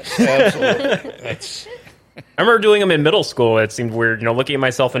 Oh, yes, absolutely. I remember doing them in middle school. It seemed weird, looking at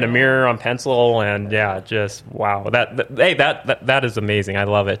myself in a mirror on pencil, and just wow. That is amazing. I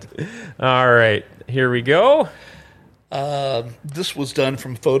love it. All right, here we go. This was done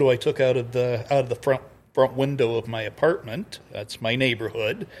from a photo I took out of the front window of my apartment. That's my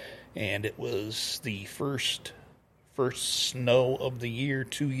neighborhood, and it was the first snow of the year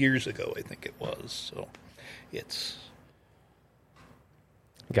 2 years ago, I think it was. So it's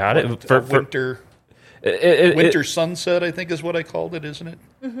got it for winter. Winter sunset, I think, is what I called it, isn't it,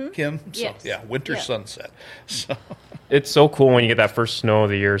 Kim? So, yes. Yeah, winter sunset. So. It's so cool when you get that first snow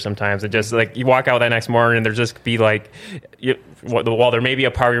of the year sometimes. It just, you walk out that next morning and there's just be there may be a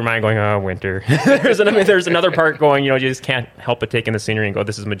part of your mind going, oh, winter. there's another part going, you just can't help but take in the scenery and go,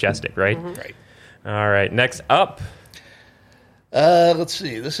 this is majestic, right? Mm-hmm. Right. All right, next up. Let's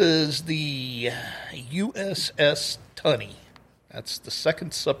see. This is the USS Tunney. That's the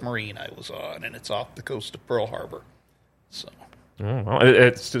second submarine I was on, and it's off the coast of Pearl Harbor. So,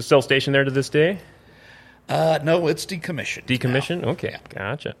 it's still stationed there to this day? No, it's decommissioned. Decommissioned? Now. Okay, Yeah.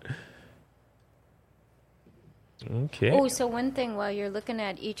 Gotcha. Okay. Oh, so one thing while you're looking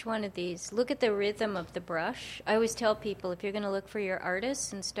at each one of these, look at the rhythm of the brush. I always tell people, if you're going to look for your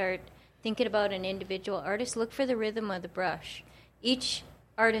artists and start thinking about an individual artist, look for the rhythm of the brush. Each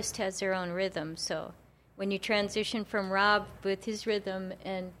artist has their own rhythm, so when you transition from Rob with his rhythm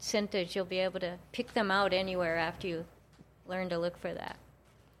and Senta, you'll be able to pick them out anywhere after you learn to look for that.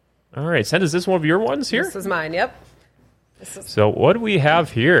 All right, Senta, is this one of your ones here? This is mine, yep. So what do we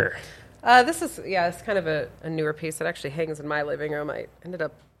have here? It's kind of a newer piece that actually hangs in my living room. I ended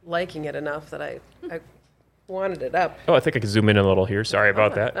up liking it enough that I wanted it up. Oh, I think I can zoom in a little here. Sorry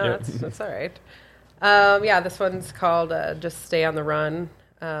about that. No, Yeah. that's all right. This one's called Just Stay on the Run.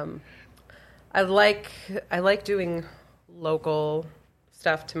 I like doing local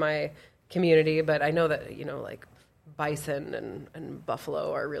stuff to my community, but I know that, bison and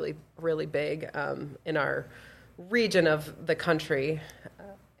buffalo are really, really big in our region of the country.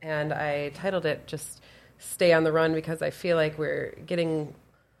 And I titled it Just Stay on the Run because I feel like we're getting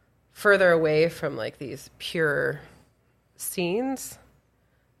further away from these pure scenes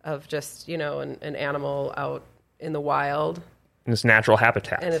of just, an animal out in the wild. In its natural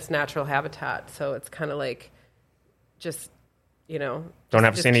habitat. So it's kind of just, don't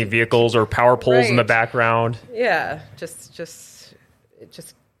have to see any vehicles or power poles in the background. Yeah, just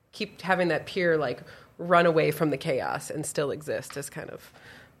keep having that pure run away from the chaos and still exist is kind of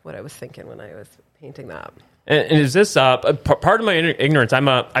what I was thinking when I was painting that. And is this part of my ignorance?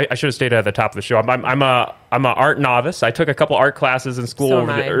 I should have stayed at the top of the show. I'm a art novice. I took a couple art classes in school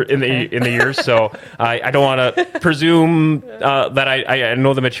in the years, so I don't want to presume that I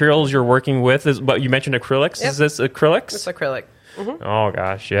know the materials you're working with. But you mentioned acrylics. Yep. Is this acrylics? It's acrylic. Mm-hmm. Oh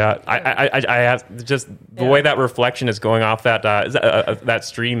gosh, yeah. I have just the way that reflection is going off that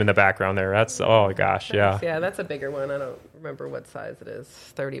stream in the background there. That's oh gosh, yeah. Yeah, that's a bigger one. I don't remember what size it is,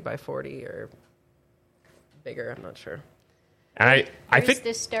 30 by 40 or bigger. I'm not sure. And I think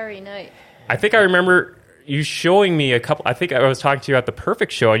this Starry Night. I think I remember you showing me a couple. I think I was talking to you at the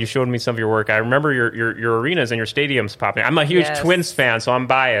Perfect Show, and you showed me some of your work. I remember your arenas and your stadiums popping. I'm a huge Twins fan, so I'm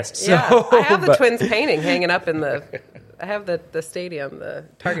biased. So, yeah, I have the Twins painting hanging up in the. I have the stadium, the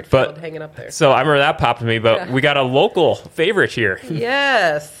Target Field, hanging up there. So I remember that popped to me, but we got a local favorite here.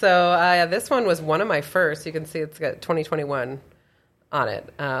 Yes. So this one was one of my first. You can see it's got 2021 on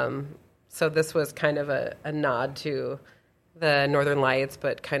it. So this was kind of a nod to the Northern Lights,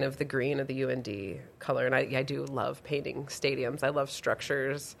 but kind of the green of the UND color. And I do love painting stadiums. I love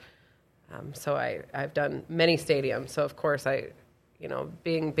structures. So I've done many stadiums. So of course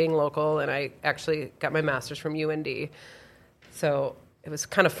being local, and I actually got my master's from UND. So it was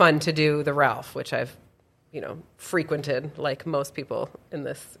kind of fun to do the Ralph, which I've, frequented like most people in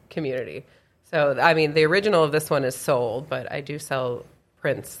this community. So, the original of this one is sold, but I do sell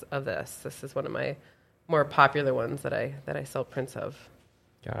prints of this. This is one of my more popular ones that I sell prints of.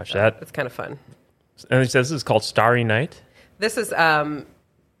 Gosh, it's kind of fun. And it says this is called Starry Night? This is Starry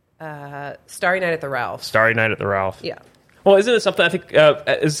Night at the Ralph. Starry Night at the Ralph. Yeah. Well, isn't it something I think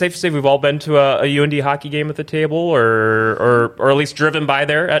is it safe to say we've all been to a UND hockey game at the table, or at least driven by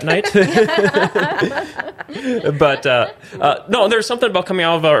there at night? But no, there's something about coming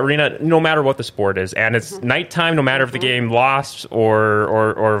out of an arena, no matter what the sport is, and it's nighttime, no matter if the game lost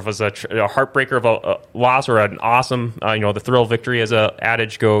or if it was a heartbreaker of a loss or an awesome, the thrill of victory, as a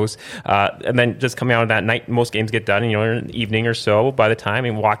adage goes, and then just coming out of that night, most games get done, in an evening or so by the time,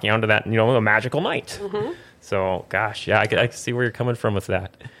 and walking out to that, a magical night. Mm-hmm. So, gosh, yeah, I can see where you're coming from with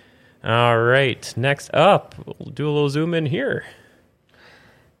that. All right, next up, we'll do a little zoom in here.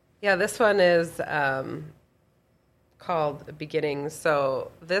 Yeah, this one is called Beginnings. So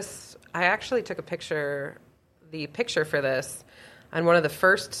I actually took the picture for this on one of the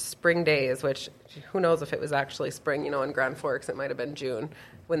first spring days, which who knows if it was actually spring, in Grand Forks. It might have been June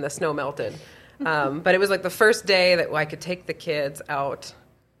when the snow melted. But it was like the first day that I could take the kids out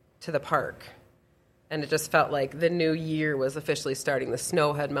to the park. And it just felt like the new year was officially starting. The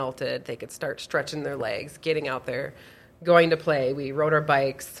snow had melted. They could start stretching their legs, getting out there, going to play. We rode our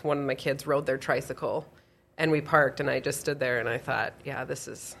bikes. One of my kids rode their tricycle. And we parked, and I just stood there, and I thought, yeah, this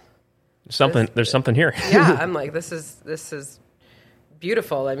is... There's something here. Yeah, I'm like, this is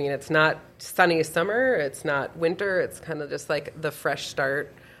beautiful. I mean, it's not sunny summer. It's not winter. It's kind of just like the fresh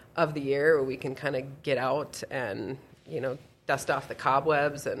start of the year where we can kind of get out and, dust off the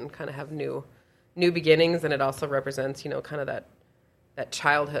cobwebs and kind of have new beginnings, and it also represents, kind of that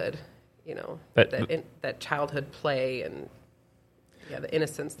childhood, that childhood play and the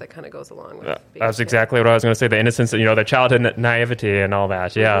innocence that kind of goes along with. That's exactly what I was going to say. The innocence, the childhood naivety and all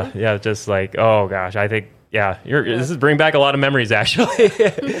that. Yeah, mm-hmm. Yeah. Just like, oh gosh, I think. Yeah, this is bringing back a lot of memories, actually.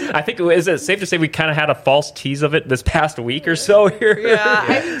 I think, is it safe to say we kind of had a false tease of it this past week or so here? Yeah,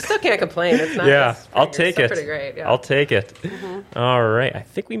 I still can't complain. It's not. Yeah, I'll take it. Pretty great. Yeah. I'll take it. Mm-hmm. All right, I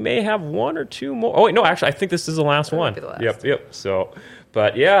think we may have one or two more. Oh wait, no, actually, I think this is the last one. The last. Yep. So,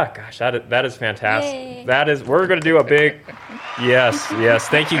 but yeah, gosh, that is fantastic. Yay. We're going to do a big. Yes.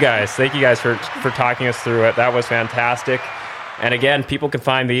 Thank you guys for talking us through it. That was fantastic. And again, people can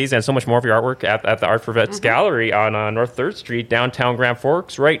find these and so much more of your artwork at the Art for Vets Gallery on North 3rd Street, downtown Grand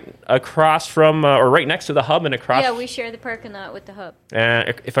Forks, right across from, or right next to the Hub and across... Yeah, we share the parking lot with the Hub. And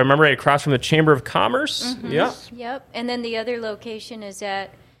if I remember right, across from the Chamber of Commerce. Mm-hmm. Yeah. Yep. And then the other location is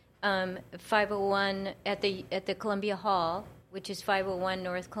at 501 at the Columbia Hall, which is 501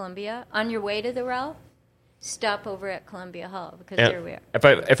 North Columbia. On your way to the Ralph, stop over at Columbia Hall, because there we are.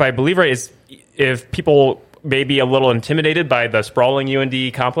 If I believe right, if people... maybe a little intimidated by the sprawling UND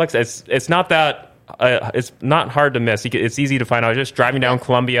complex. It's not that it's not hard to miss. It's easy to find out. Just driving down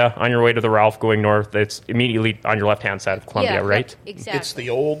Columbia on your way to the Ralph going north, it's immediately on your left hand side of Columbia, right? Exactly. It's the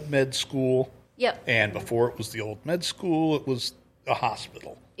old med school. Yep. And before it was the old med school, it was a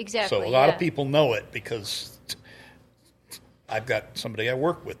hospital. Exactly. So a lot of people know it because I've got somebody I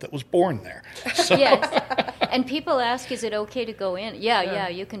work with that was born there. So. Yes. And people ask, is it okay to go in? Yeah,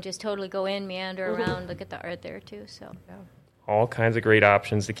 you can just totally go in, meander around, look at the art there, too. So, all kinds of great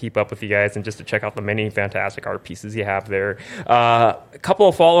options to keep up with you guys and just to check out the many fantastic art pieces you have there. A couple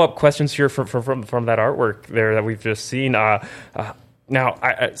of follow-up questions here from that artwork there that we've just seen. Now,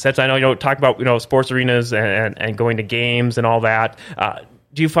 since I know you talk about sports arenas and going to games and all that,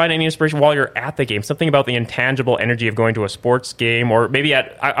 do you find any inspiration while you're at the game? Something about the intangible energy of going to a sports game, or maybe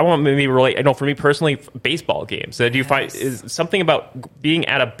I want maybe relate. I know for me personally, baseball games. Do you find is something about being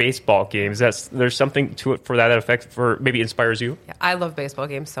at a baseball game? There's something to it for that effect? For maybe inspires you? Yeah, I love baseball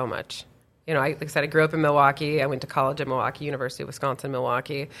games so much. Like I said, I grew up in Milwaukee. I went to college at Milwaukee, University of Wisconsin,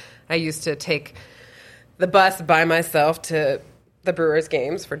 Milwaukee. I used to take the bus by myself to the Brewers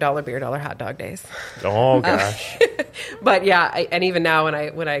games for $1 beer, $1 hot dog days. Oh gosh! But yeah, and even now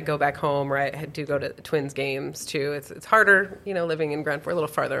when I go back home, or I do go to Twins games too, it's harder, living in Grand Forks, a little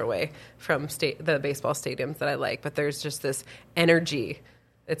farther away from the baseball stadiums that I like. But there's just this energy.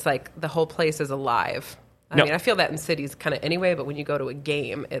 It's like the whole place is alive. I mean, I feel that in cities kind of anyway, but when you go to a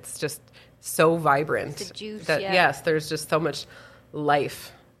game, it's just so vibrant. It's the juice, Yes, there's just so much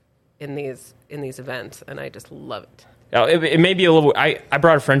life in these events, and I just love it. It may be a little... I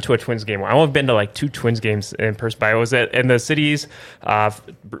brought a friend to a Twins game. I've only been to like 2 Twins games in person, but I was in the cities. I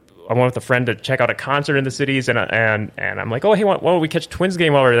went with a friend to check out a concert in the cities, and I'm like, oh, hey, why don't we catch a Twins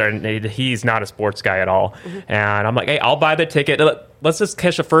game while we're there? And he's not a sports guy at all. Mm-hmm. And I'm like, hey, I'll buy the ticket. let's just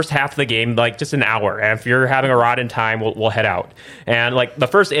catch the first half of the game, like just an hour. And if you're having a rotten time, we'll head out. And like the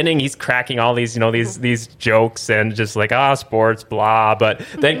first inning, he's cracking all these, these jokes and just like, sports, blah. But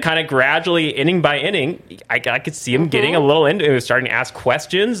then kind of gradually, inning by inning, I could see him getting a little into it, starting to ask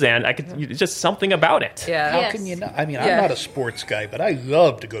questions, and I could just something about it. Yeah. How can you not? I mean, I'm not a sports guy, but I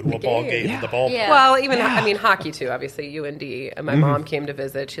love to go to a ball game at the ballpark. Yeah. Well, even I mean hockey too. Obviously, UND. And my mom came to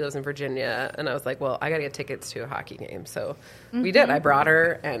visit. She lives in Virginia, and I was like, well, I got to get tickets to a hockey game. So we did. I brought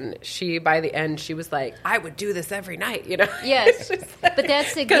her, and she by the end she was like, I would do this every night. Yes, but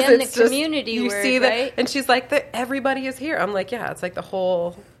that's again the community you word, see right? And she's like, everybody is here. I'm like, yeah, it's like the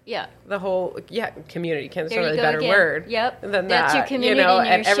whole community. Can't There there's you not a go better again. word Yep. than That's that. your community, and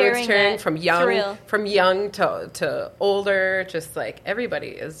and you're everyone's sharing cheering that from young to older. Just like everybody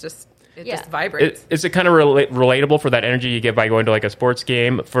is just. It just vibrates. Is it kind of relatable for that energy you get by going to like a sports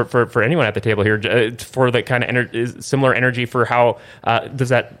game for anyone at the table here? For the kind of similar energy for how does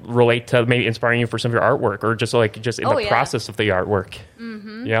that relate to maybe inspiring you for some of your artwork, or just in the process of the artwork?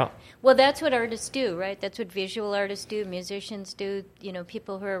 Mm-hmm. Yeah. Well, that's what artists do, right? That's what visual artists do, musicians do,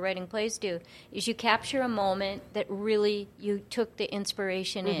 people who are writing plays do, is you capture a moment that really you took the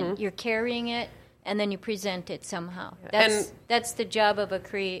inspiration in. You're carrying it, and then you present it somehow. That's the job of a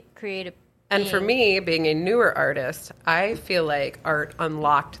creative And being. for me, being a newer artist, I feel like art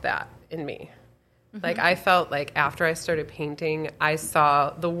unlocked that in me. Like, I felt like after I started painting, I saw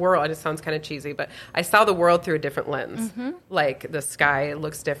the world. It sounds kind of cheesy, but I saw the world through a different lens. Like, the sky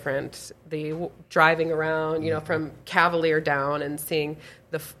looks different. Driving around, from Cavalier down and seeing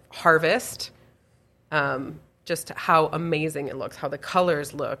the harvest, just how amazing it looks, how the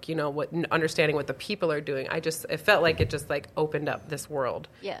colors look, understanding what the people are doing. It felt like it just like opened up this world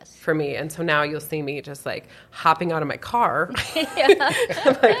for me. And so now you'll see me just like hopping out of my car.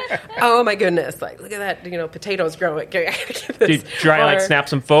 I'm like, oh my goodness, like look at that, potatoes growing. Did you try to like snap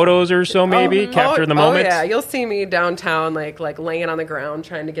some photos or so maybe, capture the moment? Oh yeah, you'll see me downtown like laying on the ground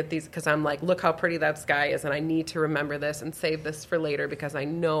trying to get these, because I'm like, look how pretty that sky is, and I need to remember this and save this for later because I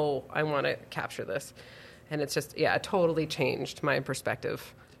know I want to capture this. And it's just, it totally changed my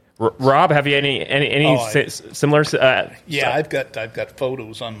perspective. Rob, have you any similar? I've got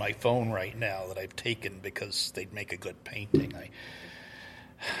photos on my phone right now that I've taken because they'd make a good painting.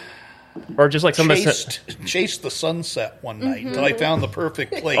 Or just like chased the sunset one night until I found the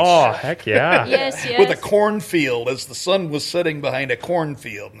perfect place. Oh, heck yeah! Yes. With a cornfield, as the sun was setting behind a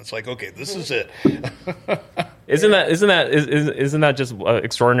cornfield, and it's like, okay, this is it. Isn't that just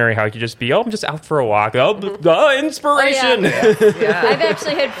extraordinary? How you could just be, I'm just out for a walk. Inspiration. I've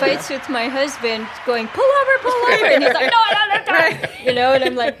actually had fights with my husband, going pull over, and he's like, no, right. And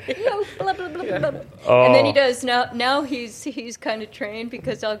I'm like, no, blah blah blah blah. And then he does. Now he's kind of trained,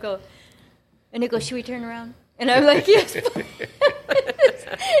 because I'll go, and he goes, should we turn around? And I'm like, yes.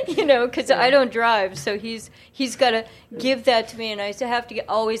 Because I don't drive, so he's got to give that to me, and I have to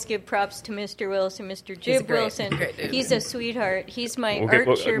always give props to Mr. Wilson, Mr. Jib Wilson. He's a sweetheart. He's my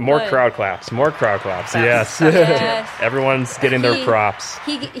more crowd claps. Yes. Everyone's getting their props.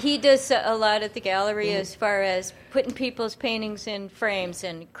 He does a lot at the gallery as far as putting people's paintings in frames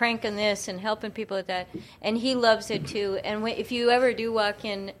and cranking this and helping people with that, and he loves it too. And if you ever do walk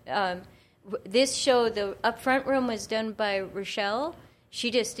in. This show, the up front room was done by Rochelle.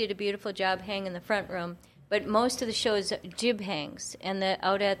 She just did a beautiful job hanging the front room. But most of the shows, Jib hangs, and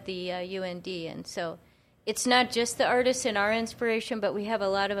out at the UND. And so it's not just the artists and our inspiration, but we have a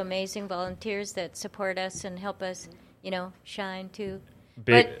lot of amazing volunteers that support us and help us, shine too.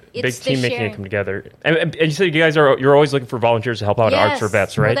 Big team making it come together. And you said you're always looking for volunteers to help out at Arts for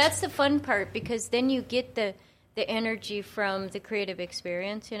Vets, right? Well, that's the fun part, because then you get the energy from the creative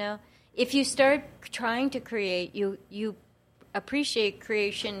experience, If you start trying to create, you appreciate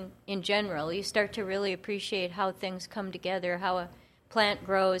creation in general. You start to really appreciate how things come together, how a plant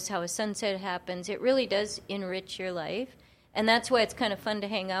grows, how a sunset happens. It really does enrich your life. And that's why it's kind of fun to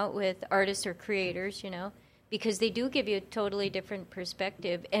hang out with artists or creators, because they do give you a totally different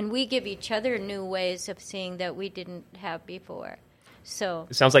perspective. And we give each other new ways of seeing that we didn't have before. So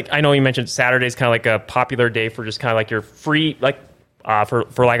it sounds like, I know you mentioned Saturday's kind of like a popular day for just kind of like your free, like,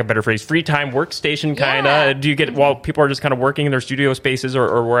 for lack of a better phrase, free time workstation kind of. Do you get, while people are just kind of working in their studio spaces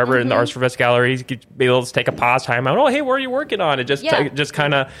or wherever in the Arts for Vets galleries, you could be able to take a pause time out. Oh, hey, where are you working on? And just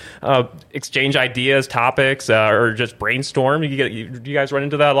kind of exchange ideas, topics, or just brainstorm. Do you guys run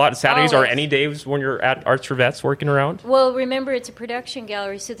into that a lot? Saturdays or any days when you're at Arts for Vets working around? Well, remember, it's a production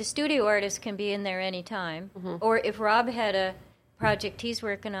gallery, so the studio artist can be in there anytime. Or if Rob had a project he's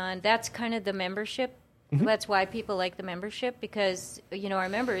working on, that's kind of the membership That's why people like the membership, because, our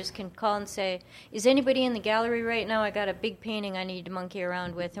members can call and say, is anybody in the gallery right now? I got a big painting I need to monkey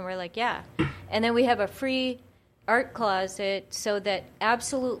around with. And we're like, yeah. And then we have a free art closet so that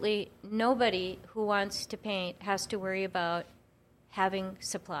absolutely nobody who wants to paint has to worry about having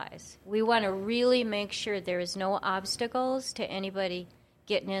supplies. We want to really make sure there is no obstacles to anybody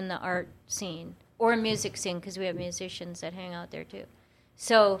getting in the art scene or music scene, because we have musicians that hang out there too.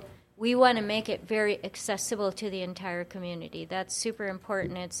 So we want to make it very accessible to the entire community. That's super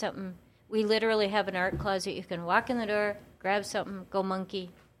important. It's something, we literally have an art closet. You can walk in the door, grab something, go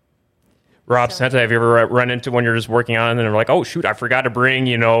monkey. Rob, Senta, have you ever run into when you're just working on it and they're like, oh, shoot, I forgot to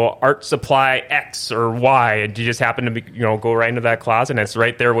bring, art supply X or Y, and you just happen to be, go right into that closet and it's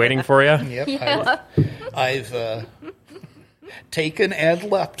right there waiting for you? Yep. Yeah. I've taken and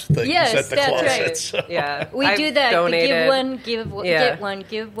left things at the closet. Right. So. Yeah, We do that. Give one, get one,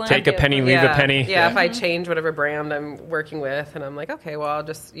 give one. Take a penny, leave a penny. Yeah, if I change whatever brand I'm working with, and I'm like, okay, well, I'll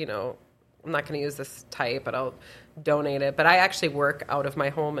just, I'm not going to use this type, but I'll donate it. But I actually work out of my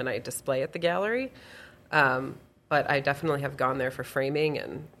home and I display at the gallery. But I definitely have gone there for framing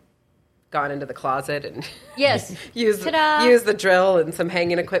and gone into the closet and Yes. use the drill and some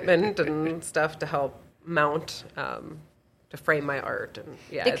hanging equipment and stuff to help mount to frame my art. And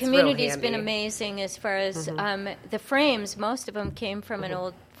yeah, The it's community's real been handy. amazing as far as the frames. Most of them came from an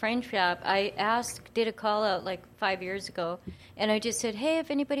old frame shop. I did a call out like 5 years ago, and I just said, hey,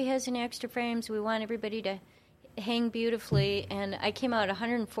 if anybody has any extra frames, we want everybody to hang beautifully. And I came out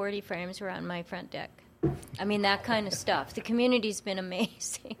 140 frames were on my front deck. I mean, that kind of stuff. The community's been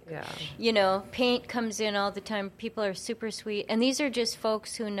amazing. Yeah. Paint comes in all the time. People are super sweet. And these are just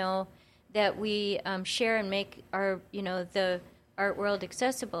folks who know that we share and make our, the art world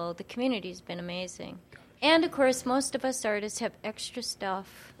accessible. The community's been amazing. And, of course, most of us artists have extra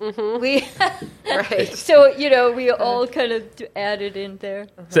stuff. We Right. So, we all kind of added in there.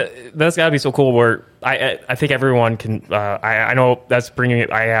 So that's got to be so cool where I think everyone can, I know that's bringing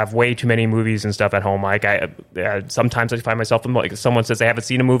it, I have way too many movies and stuff at home. Like, sometimes I find myself, like, someone says they haven't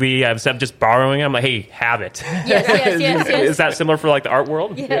seen a movie, instead of just borrowing it, I'm like, hey, have it. Yes. Is that similar for, like, the art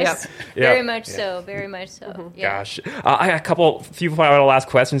world? Yes. Yeah. Very much so. Very much so. Yeah. Gosh. I got a few final last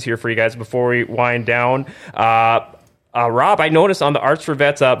questions here for you guys before we wind down. Rob, I noticed on the Arts for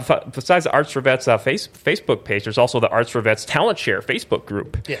Vets, besides the Arts for Vets Facebook page, there's also the Arts for Vets Talent Share Facebook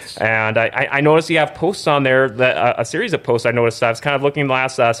group. Yes. And I noticed you have posts on there, a series of posts I noticed. I was kind of looking the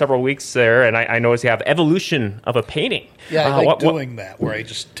last several weeks there, and I noticed you have Evolution of a Painting. Yeah, I like doing that, where I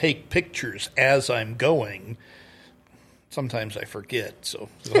just take pictures as I'm going. Sometimes I forget, so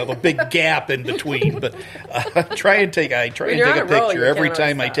I have a big gap in between. But I try and take a picture every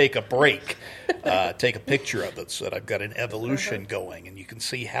time I take a break. Take a picture of it so that I've got an evolution going, and you can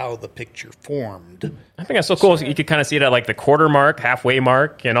see how the picture formed. I think that's so cool. So you could kind of see it at like the quarter mark, halfway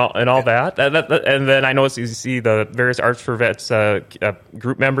mark, and all that. And then I noticed you see the various Arts for Vets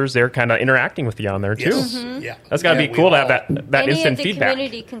group members there kind of interacting with you on there too. Yes. Yeah, that's got to be cool to have that instant feedback. Any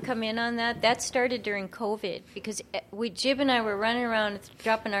of the community can come in on that. That started during COVID because Jib and I were running around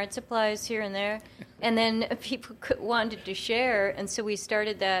dropping art supplies here and there, and then people wanted to share, and so we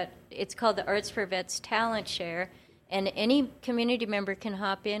started that. It's called the Arts for Vets Talent Share, and any community member can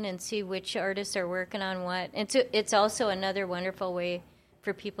hop in and see which artists are working on what. And it's also another wonderful way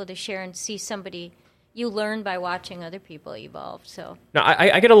for people to share and see somebody. You learn by watching other people evolve. So now,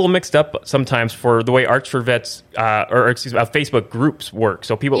 I get a little mixed up sometimes for the way Arts for Vets, Facebook groups work.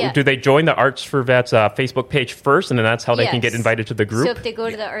 So people, do they join the Arts for Vets Facebook page first, and then that's how they can get invited to the group? So if they go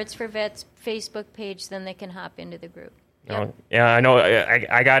to the Arts for Vets Facebook page, then they can hop into the group. Yep. Yeah, I know.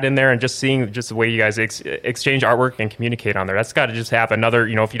 I got in there and just seeing just the way you guys exchange artwork and communicate on there. That's got to just have another,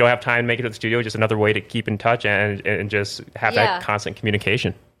 if you don't have time to make it to the studio, just another way to keep in touch and just have that constant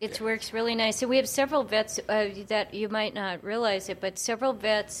communication. It works really nice. So we have several vets that you might not realize it, but several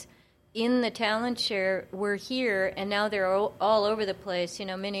vets in the talent share were here, and now they're all over the place.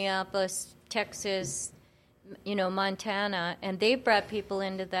 Minneapolis, Texas, Montana, and they've brought people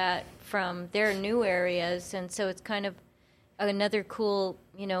into that from their new areas, and so it's kind of another cool,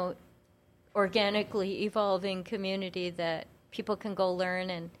 organically evolving community that people can go learn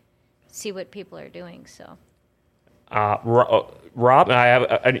and see what people are doing. So, Rob,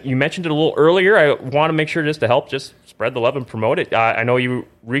 you mentioned it a little earlier. I want to make sure just to help just spread the love and promote it. I know you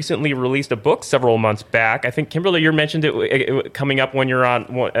recently released a book several months back. I think, Kimberly, you mentioned it coming up when you're on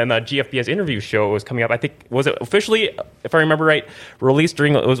the GFBS interview show. It was coming up. I think, was it officially, if I remember right, released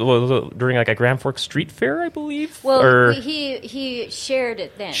during like a Grand Forks Street Fair, I believe? Well, he shared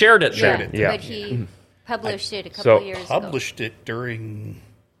it then. Shared it, yeah. But he published it a couple of years ago. Published it during...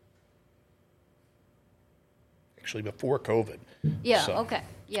 actually before COVID. Yeah. So- Okay.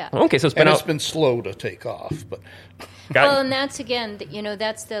 Yeah. Okay, so it's been And out. it's been slow to take off, but Well, and that's again,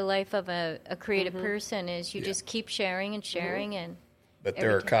 that's the life of a creative person is you just keep sharing and sharing and.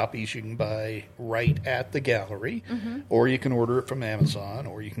 there are copies you can buy right at the gallery, or you can order it from Amazon,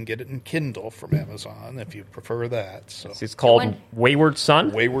 or you can get it in Kindle from Amazon if you prefer that. So, It's called one- Wayward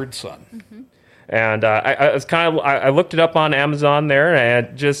Son. Wayward Son. And I was I looked it up on Amazon there,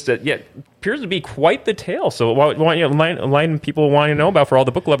 and just appears to be quite the tale. So, what line people want to know about for all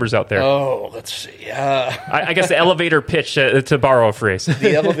the book lovers out there? Oh, let's see. I guess the elevator pitch, to borrow a phrase.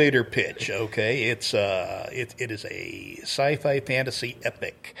 The elevator pitch. Okay, it is a sci-fi fantasy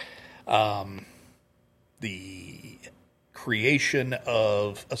epic. The creation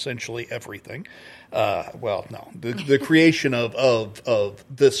of essentially everything. The creation of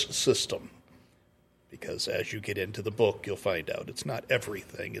this system. Because as you get into the book, you'll find out it's not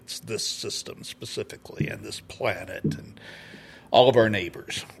everything. It's this system specifically, and this planet, and all of our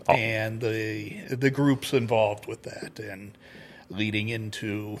neighbors, and the groups involved with that, and leading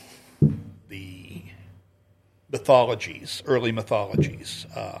into the mythologies, early mythologies,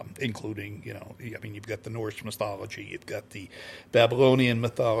 including, you've got the Norse mythology, you've got the Babylonian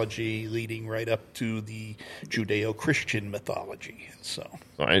mythology, leading right up to the Judeo-Christian mythology. So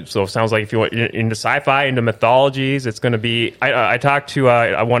Right, so it sounds like if you want into sci-fi, into mythologies, it's going to be. I talked to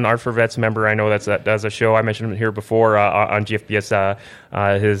one Art for Vets member I know that does a show. I mentioned him here before on GFBS.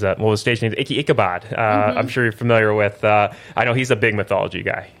 His station is Iki Ichabod. I'm sure you're familiar with. I know he's a big mythology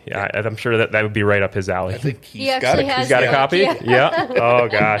guy. Yeah, I'm sure that would be right up his alley. I think He actually has He's got a Yeah. copy. Yeah. Oh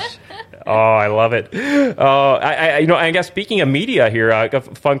gosh. Oh, I love it. I guess speaking of media here, a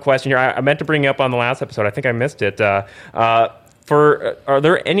fun question here. I meant to bring up on the last episode. I think I missed it. Are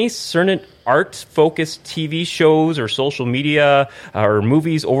there any certain art-focused TV shows or social media or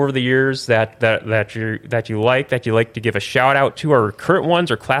movies over the years that you like to give a shout out to, or current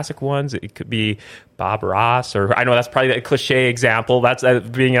ones or classic ones? It could be Bob Ross, or I know that's probably a cliche example. That's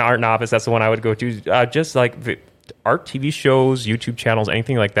being an art novice. That's the one I would go to. Just like the art TV shows, YouTube channels,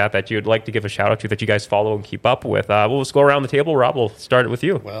 anything like that you'd like to give a shout out to that you guys follow and keep up with. We'll just go around the table. Rob, we'll start it with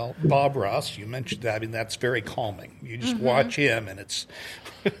you. Well, Bob Ross, you mentioned that. I mean, that's very calming. You just watch him, and it's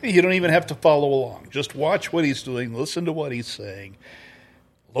you don't even have to follow along. Just watch what he's doing, listen to what he's saying.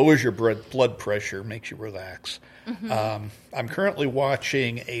 Lowers your blood pressure, makes you relax. I'm currently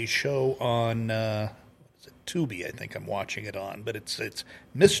watching a show on Tubi. I think I'm watching it on, but it's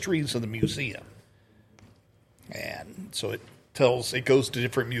Mysteries of the Museum. And so it goes to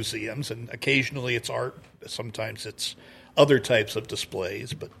different museums, and occasionally it's art, sometimes it's other types of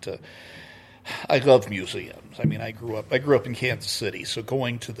displays, but I love museums. I mean, I grew up in Kansas City, so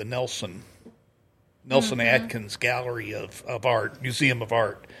going to the Nelson Atkins Gallery of Art, Museum of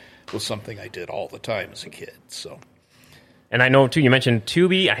Art, was something I did all the time as a kid, so... And I know, too, you mentioned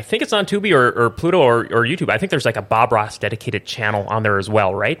Tubi. I think it's on Tubi or Pluto or YouTube. I think there's like a Bob Ross dedicated channel on there as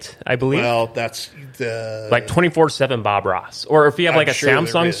well, right? I believe. Well, that's the... Like 24/7 Bob Ross. Or if you have like I'm a sure there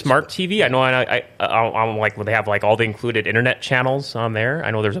Samsung is, Smart but- TV, I know I'm like, when they have like all the included internet channels on there,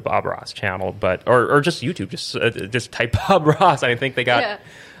 I know there's a Bob Ross channel, but or just YouTube, just type Bob Ross. I think they got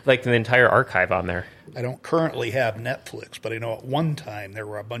like the entire archive on there. I don't currently have Netflix, but I know at one time there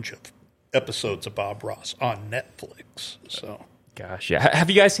were a bunch of episodes of Bob Ross on Netflix. So, gosh, yeah. Have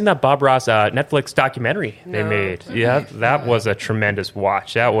you guys seen that Bob Ross Netflix documentary they No. made? Yeah, that was a tremendous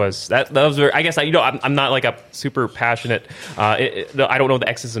watch. That was very, I guess I'm not like a super passionate. I don't know the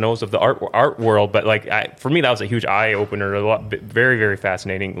X's and O's of the art world, but like for me that was a huge eye opener. Very very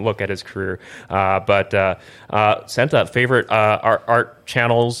fascinating look at his career. But Senta, favorite art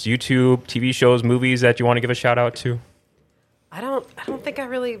channels, YouTube, TV shows, movies that you want to give a shout out to? I don't think I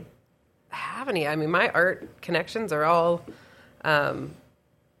really have any. I mean, my art connections are all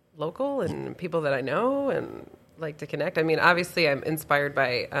local and people that I know and like to connect. I mean, obviously, I'm inspired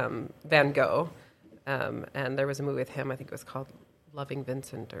by Van Gogh, and there was a movie with him. I think it was called Loving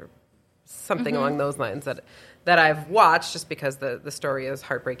Vincent or something along those lines that I've watched just because the story is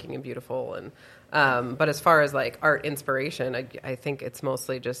heartbreaking and beautiful. And but as far as like art inspiration, I think it's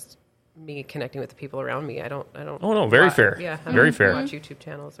mostly just me connecting with the people around me. I don't. Oh no, very fair. Yeah, very fair. Watch YouTube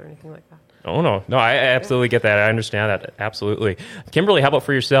channels or anything like that. Oh no, I absolutely get that. I understand that absolutely. Kimberly, how about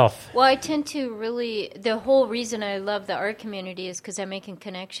for yourself? Well, I tend to really, the whole reason I love the art community is because I'm making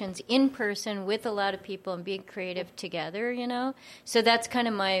connections in person with a lot of people and being creative together, So that's kind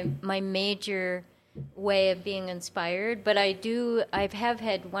of my major way of being inspired. But I have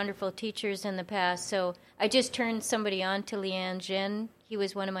had wonderful teachers in the past. So I just turned somebody on to Leanne Zhen. He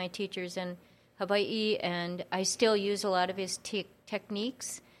was one of my teachers in Hawaii, and I still use a lot of his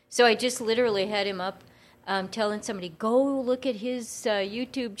techniques. So I just literally had him up telling somebody, go look at his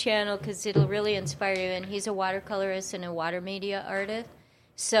YouTube channel because it'll really inspire you. And he's a watercolorist and a water media artist.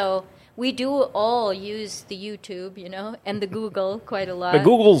 So we do all use the YouTube, and the Google quite a lot. The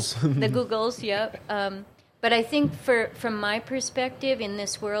Googles. The Googles, yep. But I think from my perspective in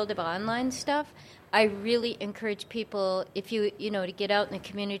this world of online stuff, I really encourage people, if you to get out in the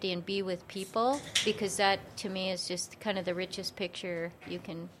community and be with people, because that, to me, is just kind of the richest picture you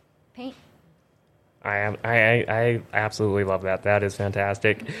can paint. I absolutely love that. That is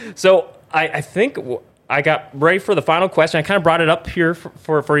fantastic. So I think I got ready for the final question. I kind of brought it up here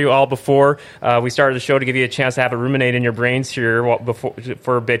for you all before we started the show to give you a chance to have it ruminate in your brains here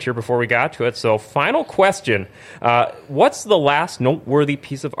for a bit here before we got to it. So final question. What's the last noteworthy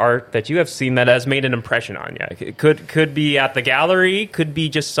piece of art that you have seen that has made an impression on you? It could be at the gallery, could be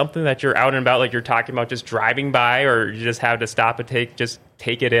just something that you're out and about, like you're talking about just driving by, or you just have to stop and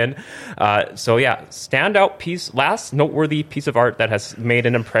take it in. Standout piece, last noteworthy piece of art that has made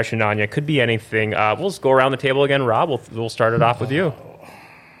an impression on you. Could be anything. We'll just go around the table again. Rob, we'll start it off with you.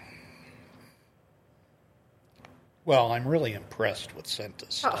 Well, I'm really impressed with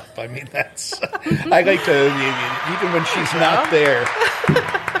Senta's stuff. I mean, I like to, even when she's not there,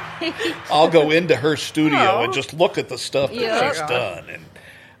 I'll go into her studio and just look at the stuff that she's done.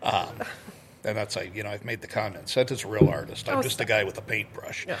 And that's I've made the comment. Senta's a real artist. I'm just a guy with a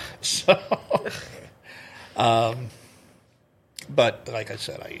paintbrush. Yeah. So, but like I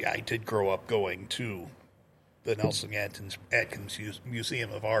said, I did grow up going to the Nelson Atkins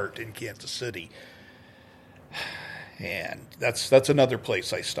Museum of Art in Kansas City, and that's another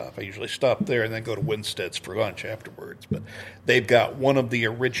place I stop. I usually stop there and then go to Winstead's for lunch afterwards. But they've got one of the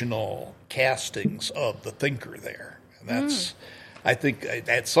original castings of the Thinker there, and that's. I think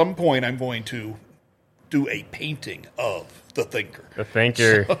at some point I'm going to do a painting of the Thinker. The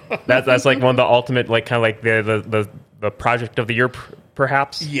Thinker. So. That's like one of the ultimate, like kind of like the project of the year,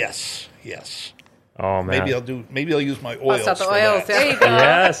 perhaps. Yes. Oh man. Maybe I'll use my oils. Bust out the oils. There you go.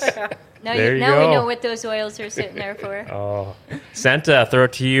 Yes. Now we know what those oils are sitting there for. Oh, Senta, throw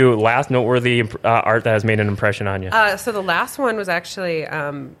it to you. Last noteworthy art that has made an impression on you. So the last one was actually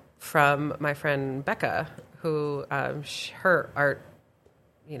from my friend Becca, who her art,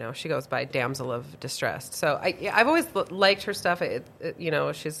 she goes by Damsel of Distress. So I've always liked her stuff.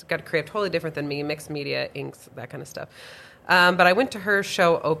 She's got a career totally different than me, mixed media, inks, that kind of stuff. But I went to her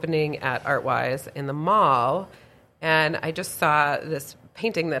show opening at Artwise in the mall, and I just saw this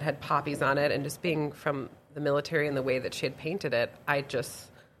painting that had poppies on it, and just being from the military and the way that she had painted it, I just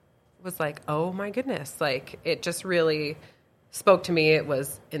was like, oh my goodness. Like, it just really spoke to me. It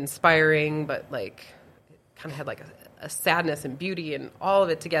was inspiring, but kind of had like a sadness and beauty and all of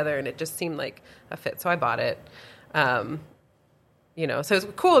it together, and it just seemed like a fit. So I bought it. So it was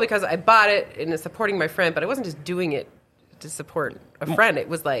cool because I bought it and it's supporting my friend, but I wasn't just doing it to support a friend. It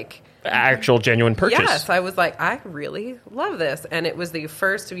was like actual genuine purchase. Yes, I was like, I really love this, and it was the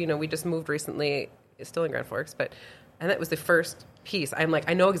first. We just moved recently. It's still in Grand Forks, and that was the first piece. I'm like,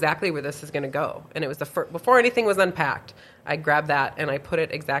 I know exactly where this is going to go, and it was before anything was unpacked. I grabbed that and I put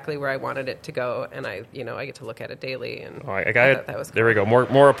it exactly where I wanted it to go, and I get to look at it daily. And I got it. That was cool. There we go.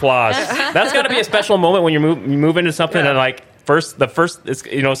 More applause. That's got to be a special moment when you move into something and the first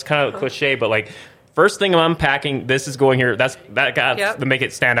it's kind of cliche, but first thing I'm unpacking, this is going here. That got to make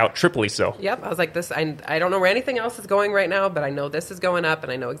it stand out triply so. Yep. I was like, this. I don't know where anything else is going right now, but I know this is going up,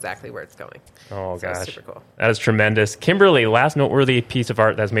 and I know exactly where it's going. Oh, so gosh. It's super cool. That is tremendous. Kimberly, last noteworthy piece of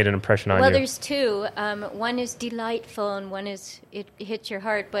art that's made an impression on you. Well, there's two. One is delightful, and one is it hits your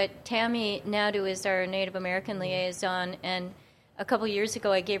heart. But Tammy Nadu is our Native American liaison, and a couple years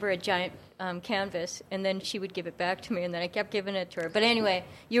ago I gave her a giant canvas, and then she would give it back to me, and then I kept giving it to her. But anyway,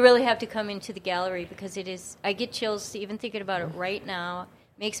 you really have to come into the gallery because it is. I get chills even thinking about it right now.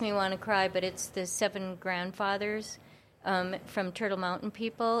 Makes me want to cry. But it's the 7 grandfathers from Turtle Mountain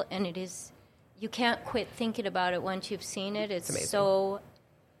people, and it is. You can't quit thinking about it once you've seen it. It's so.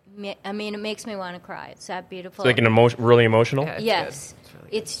 I mean, it makes me want to cry. It's that beautiful. It's like really emotional. Yeah, yes.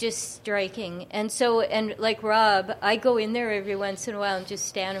 It's just striking. And like Rob, I go in there every once in a while and just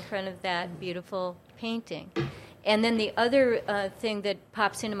stand in front of that beautiful painting. And then the other thing that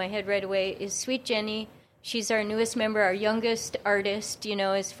pops into my head right away is Sweet Jenny. She's our newest member, our youngest artist,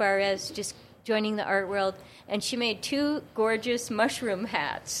 as far as just joining the art world. And she made 2 gorgeous mushroom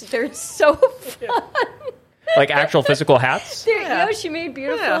hats. They're so fun. Like actual physical hats? She made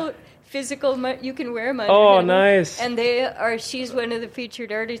beautiful physical, you can wear them under. Oh, nice. And she's one of the featured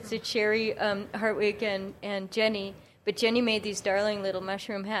artists at Sherry Hartwig and Jenny. But Jenny made these darling little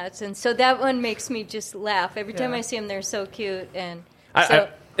mushroom hats. And so that one makes me just laugh. Every time I see them, they're so cute. And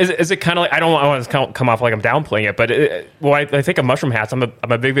Is it kind of like, I don't want to come off like I'm downplaying it, but I think of Mushroom Hats. I'm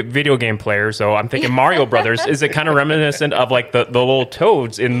a big video game player, so I'm thinking Mario Brothers. Is it kind of reminiscent of like the little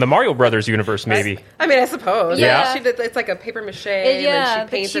toads in the Mario Brothers universe, maybe? I suppose. Yeah. She did. It's like a paper mache, Yeah, and then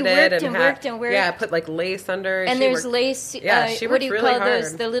but she she painted worked it and had, worked and worked. Yeah, put like lace under. And She there's worked- lace. Yeah, she what worked do you really call hard.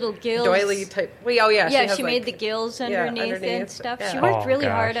 those? The little gills. doily type. Well, yeah, Yeah, has, she like, made the gills underneath, and underneath, stuff. yeah. She worked Oh, really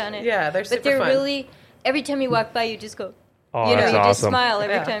gosh. hard on it. Yeah, they're but super they're fun. really. Every time you walk by, you just go. Oh, you know, that's you just awesome. smile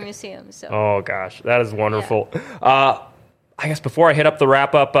every Yeah. time you see them. So. Oh gosh, that is wonderful. I guess before I hit up the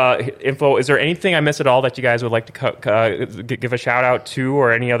wrap up info, is there anything I missed at all that you guys would like to give a shout out to,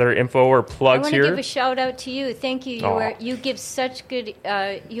 or any other info or I plugs want here? to give a shout out to you. Thank you. Aw. You give such good.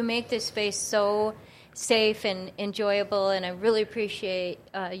 You make this space so safe and enjoyable, and I really appreciate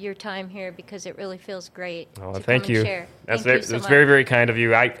your time here because it really feels great. Oh, to thank come you. And share. That's Thank you so that's much. very, very kind of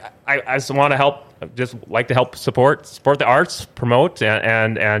you. I just want to help. Just like to help support the arts, promote,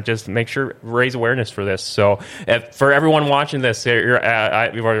 and just make sure raise awareness for this. So, for everyone watching this, you're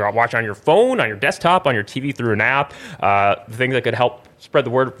watching on your phone, on your desktop, on your TV through an app, things that could help spread the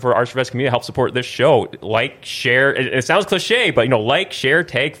word for Arts for Vets community, help support this show. Like, share. It sounds cliche, but like, share,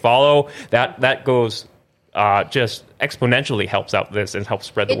 tag, follow. That goes. Just exponentially helps out this and helps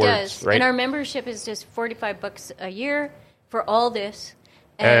spread the It word. does. Right? And our membership is just $45 a year for all this.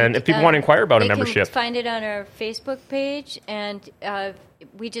 And if people want to inquire about a they membership. can find it on our Facebook page, and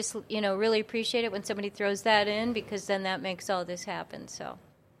we just really appreciate it when somebody throws that in because then that makes all this happen. So.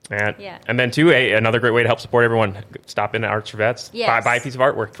 And, Yeah. and then, too, another great way to help support everyone, stop in at Arts for Vets, Yes. buy a piece of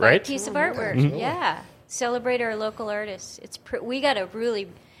artwork, Buy a right? piece of artwork, yeah. Celebrate our local artists. We got a really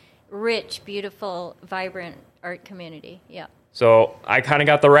rich, beautiful, vibrant art community. Yeah. So I kind of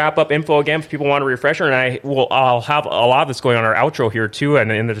got the wrap-up info again if people want a refresher, and I'll have a lot of this going on our outro here, too,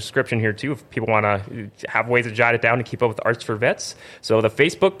 and in the description here, too, if people want to have ways to jot it down to keep up with Arts for Vets. So the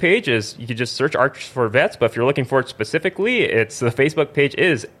Facebook page is, you can just search Arts for Vets, but if you're looking for it specifically, the Facebook page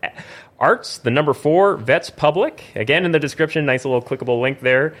is Arts, 4, Vets Public. Again, in the description, nice little clickable link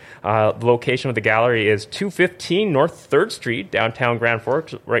there. The location of the gallery is 215 North 3rd Street, downtown Grand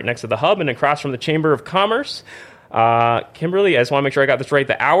Forks, right next to the Hub and across from the Chamber of Commerce. Kimberly, I just want to make sure I got this right.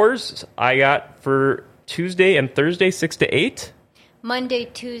 The hours I got for Tuesday and Thursday, 6 to 8. Monday,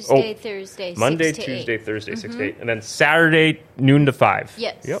 Tuesday, Thursday, Monday, 6 to Tuesday, 8. Thursday, 6 to 8. And then Saturday, noon to 5.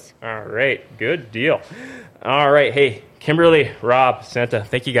 Yes. Yep. All right. Good deal. All right. Hey, Kimberly, Rob, Senta,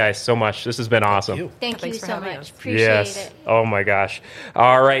 thank you guys so much. This has been awesome. you. Thank you Thanks for so having much. us. Appreciate Yes. it. Oh, my gosh.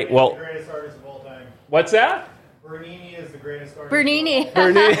 All right. Well, Greatest artist of all time. what's that? Bernini is the greatest artist. Bernini.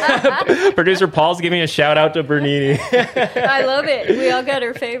 Producer Paul's giving a shout out to Bernini. I love it. We all got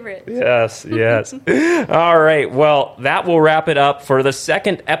our favorites. Yes, yes. All right. Well, that will wrap it up for the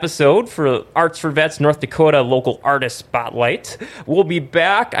second episode for Arts for Vets North Dakota Local Artist Spotlight. We'll be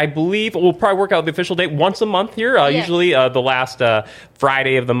back, I believe. We'll probably work out the official date once a month here. Yes. Usually the last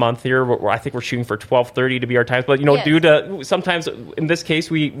Friday of the month here. I think we're shooting for 12:30 to be our times. But, Yes. due to sometimes, in this case,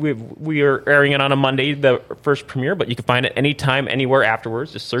 we are airing it on a Monday, the first premiere, but you can find it anytime, anywhere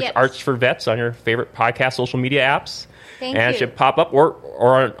afterwards. Just search Yes. Arts for Vets on your favorite podcast social media apps. Thank And it you. should pop up or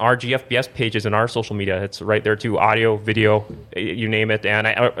on our GFBS pages in our social media. It's right there too. Audio, video, you name it. And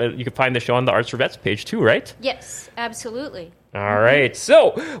you can find the show on the Arts for Vets page too, right? Yes, absolutely. All right.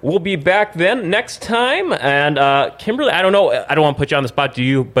 So we'll be back then next time. And Kimberly, I don't know. I don't want to put you on the spot. Do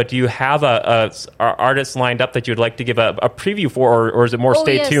you have a artist lined up that you'd like to give a preview for, or is it more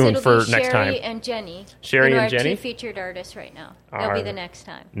stay yes, tuned it'll for be next time? Sherry and Jenny. Sherry and our Jenny? 2 featured artists right now. They'll All be right. the next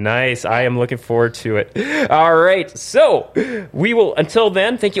time. Nice. I am looking forward to it. All right. So we will, until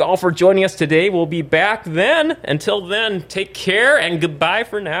then, thank you all for joining us today. We'll be back then. Until then, take care and goodbye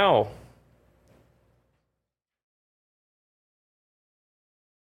for now.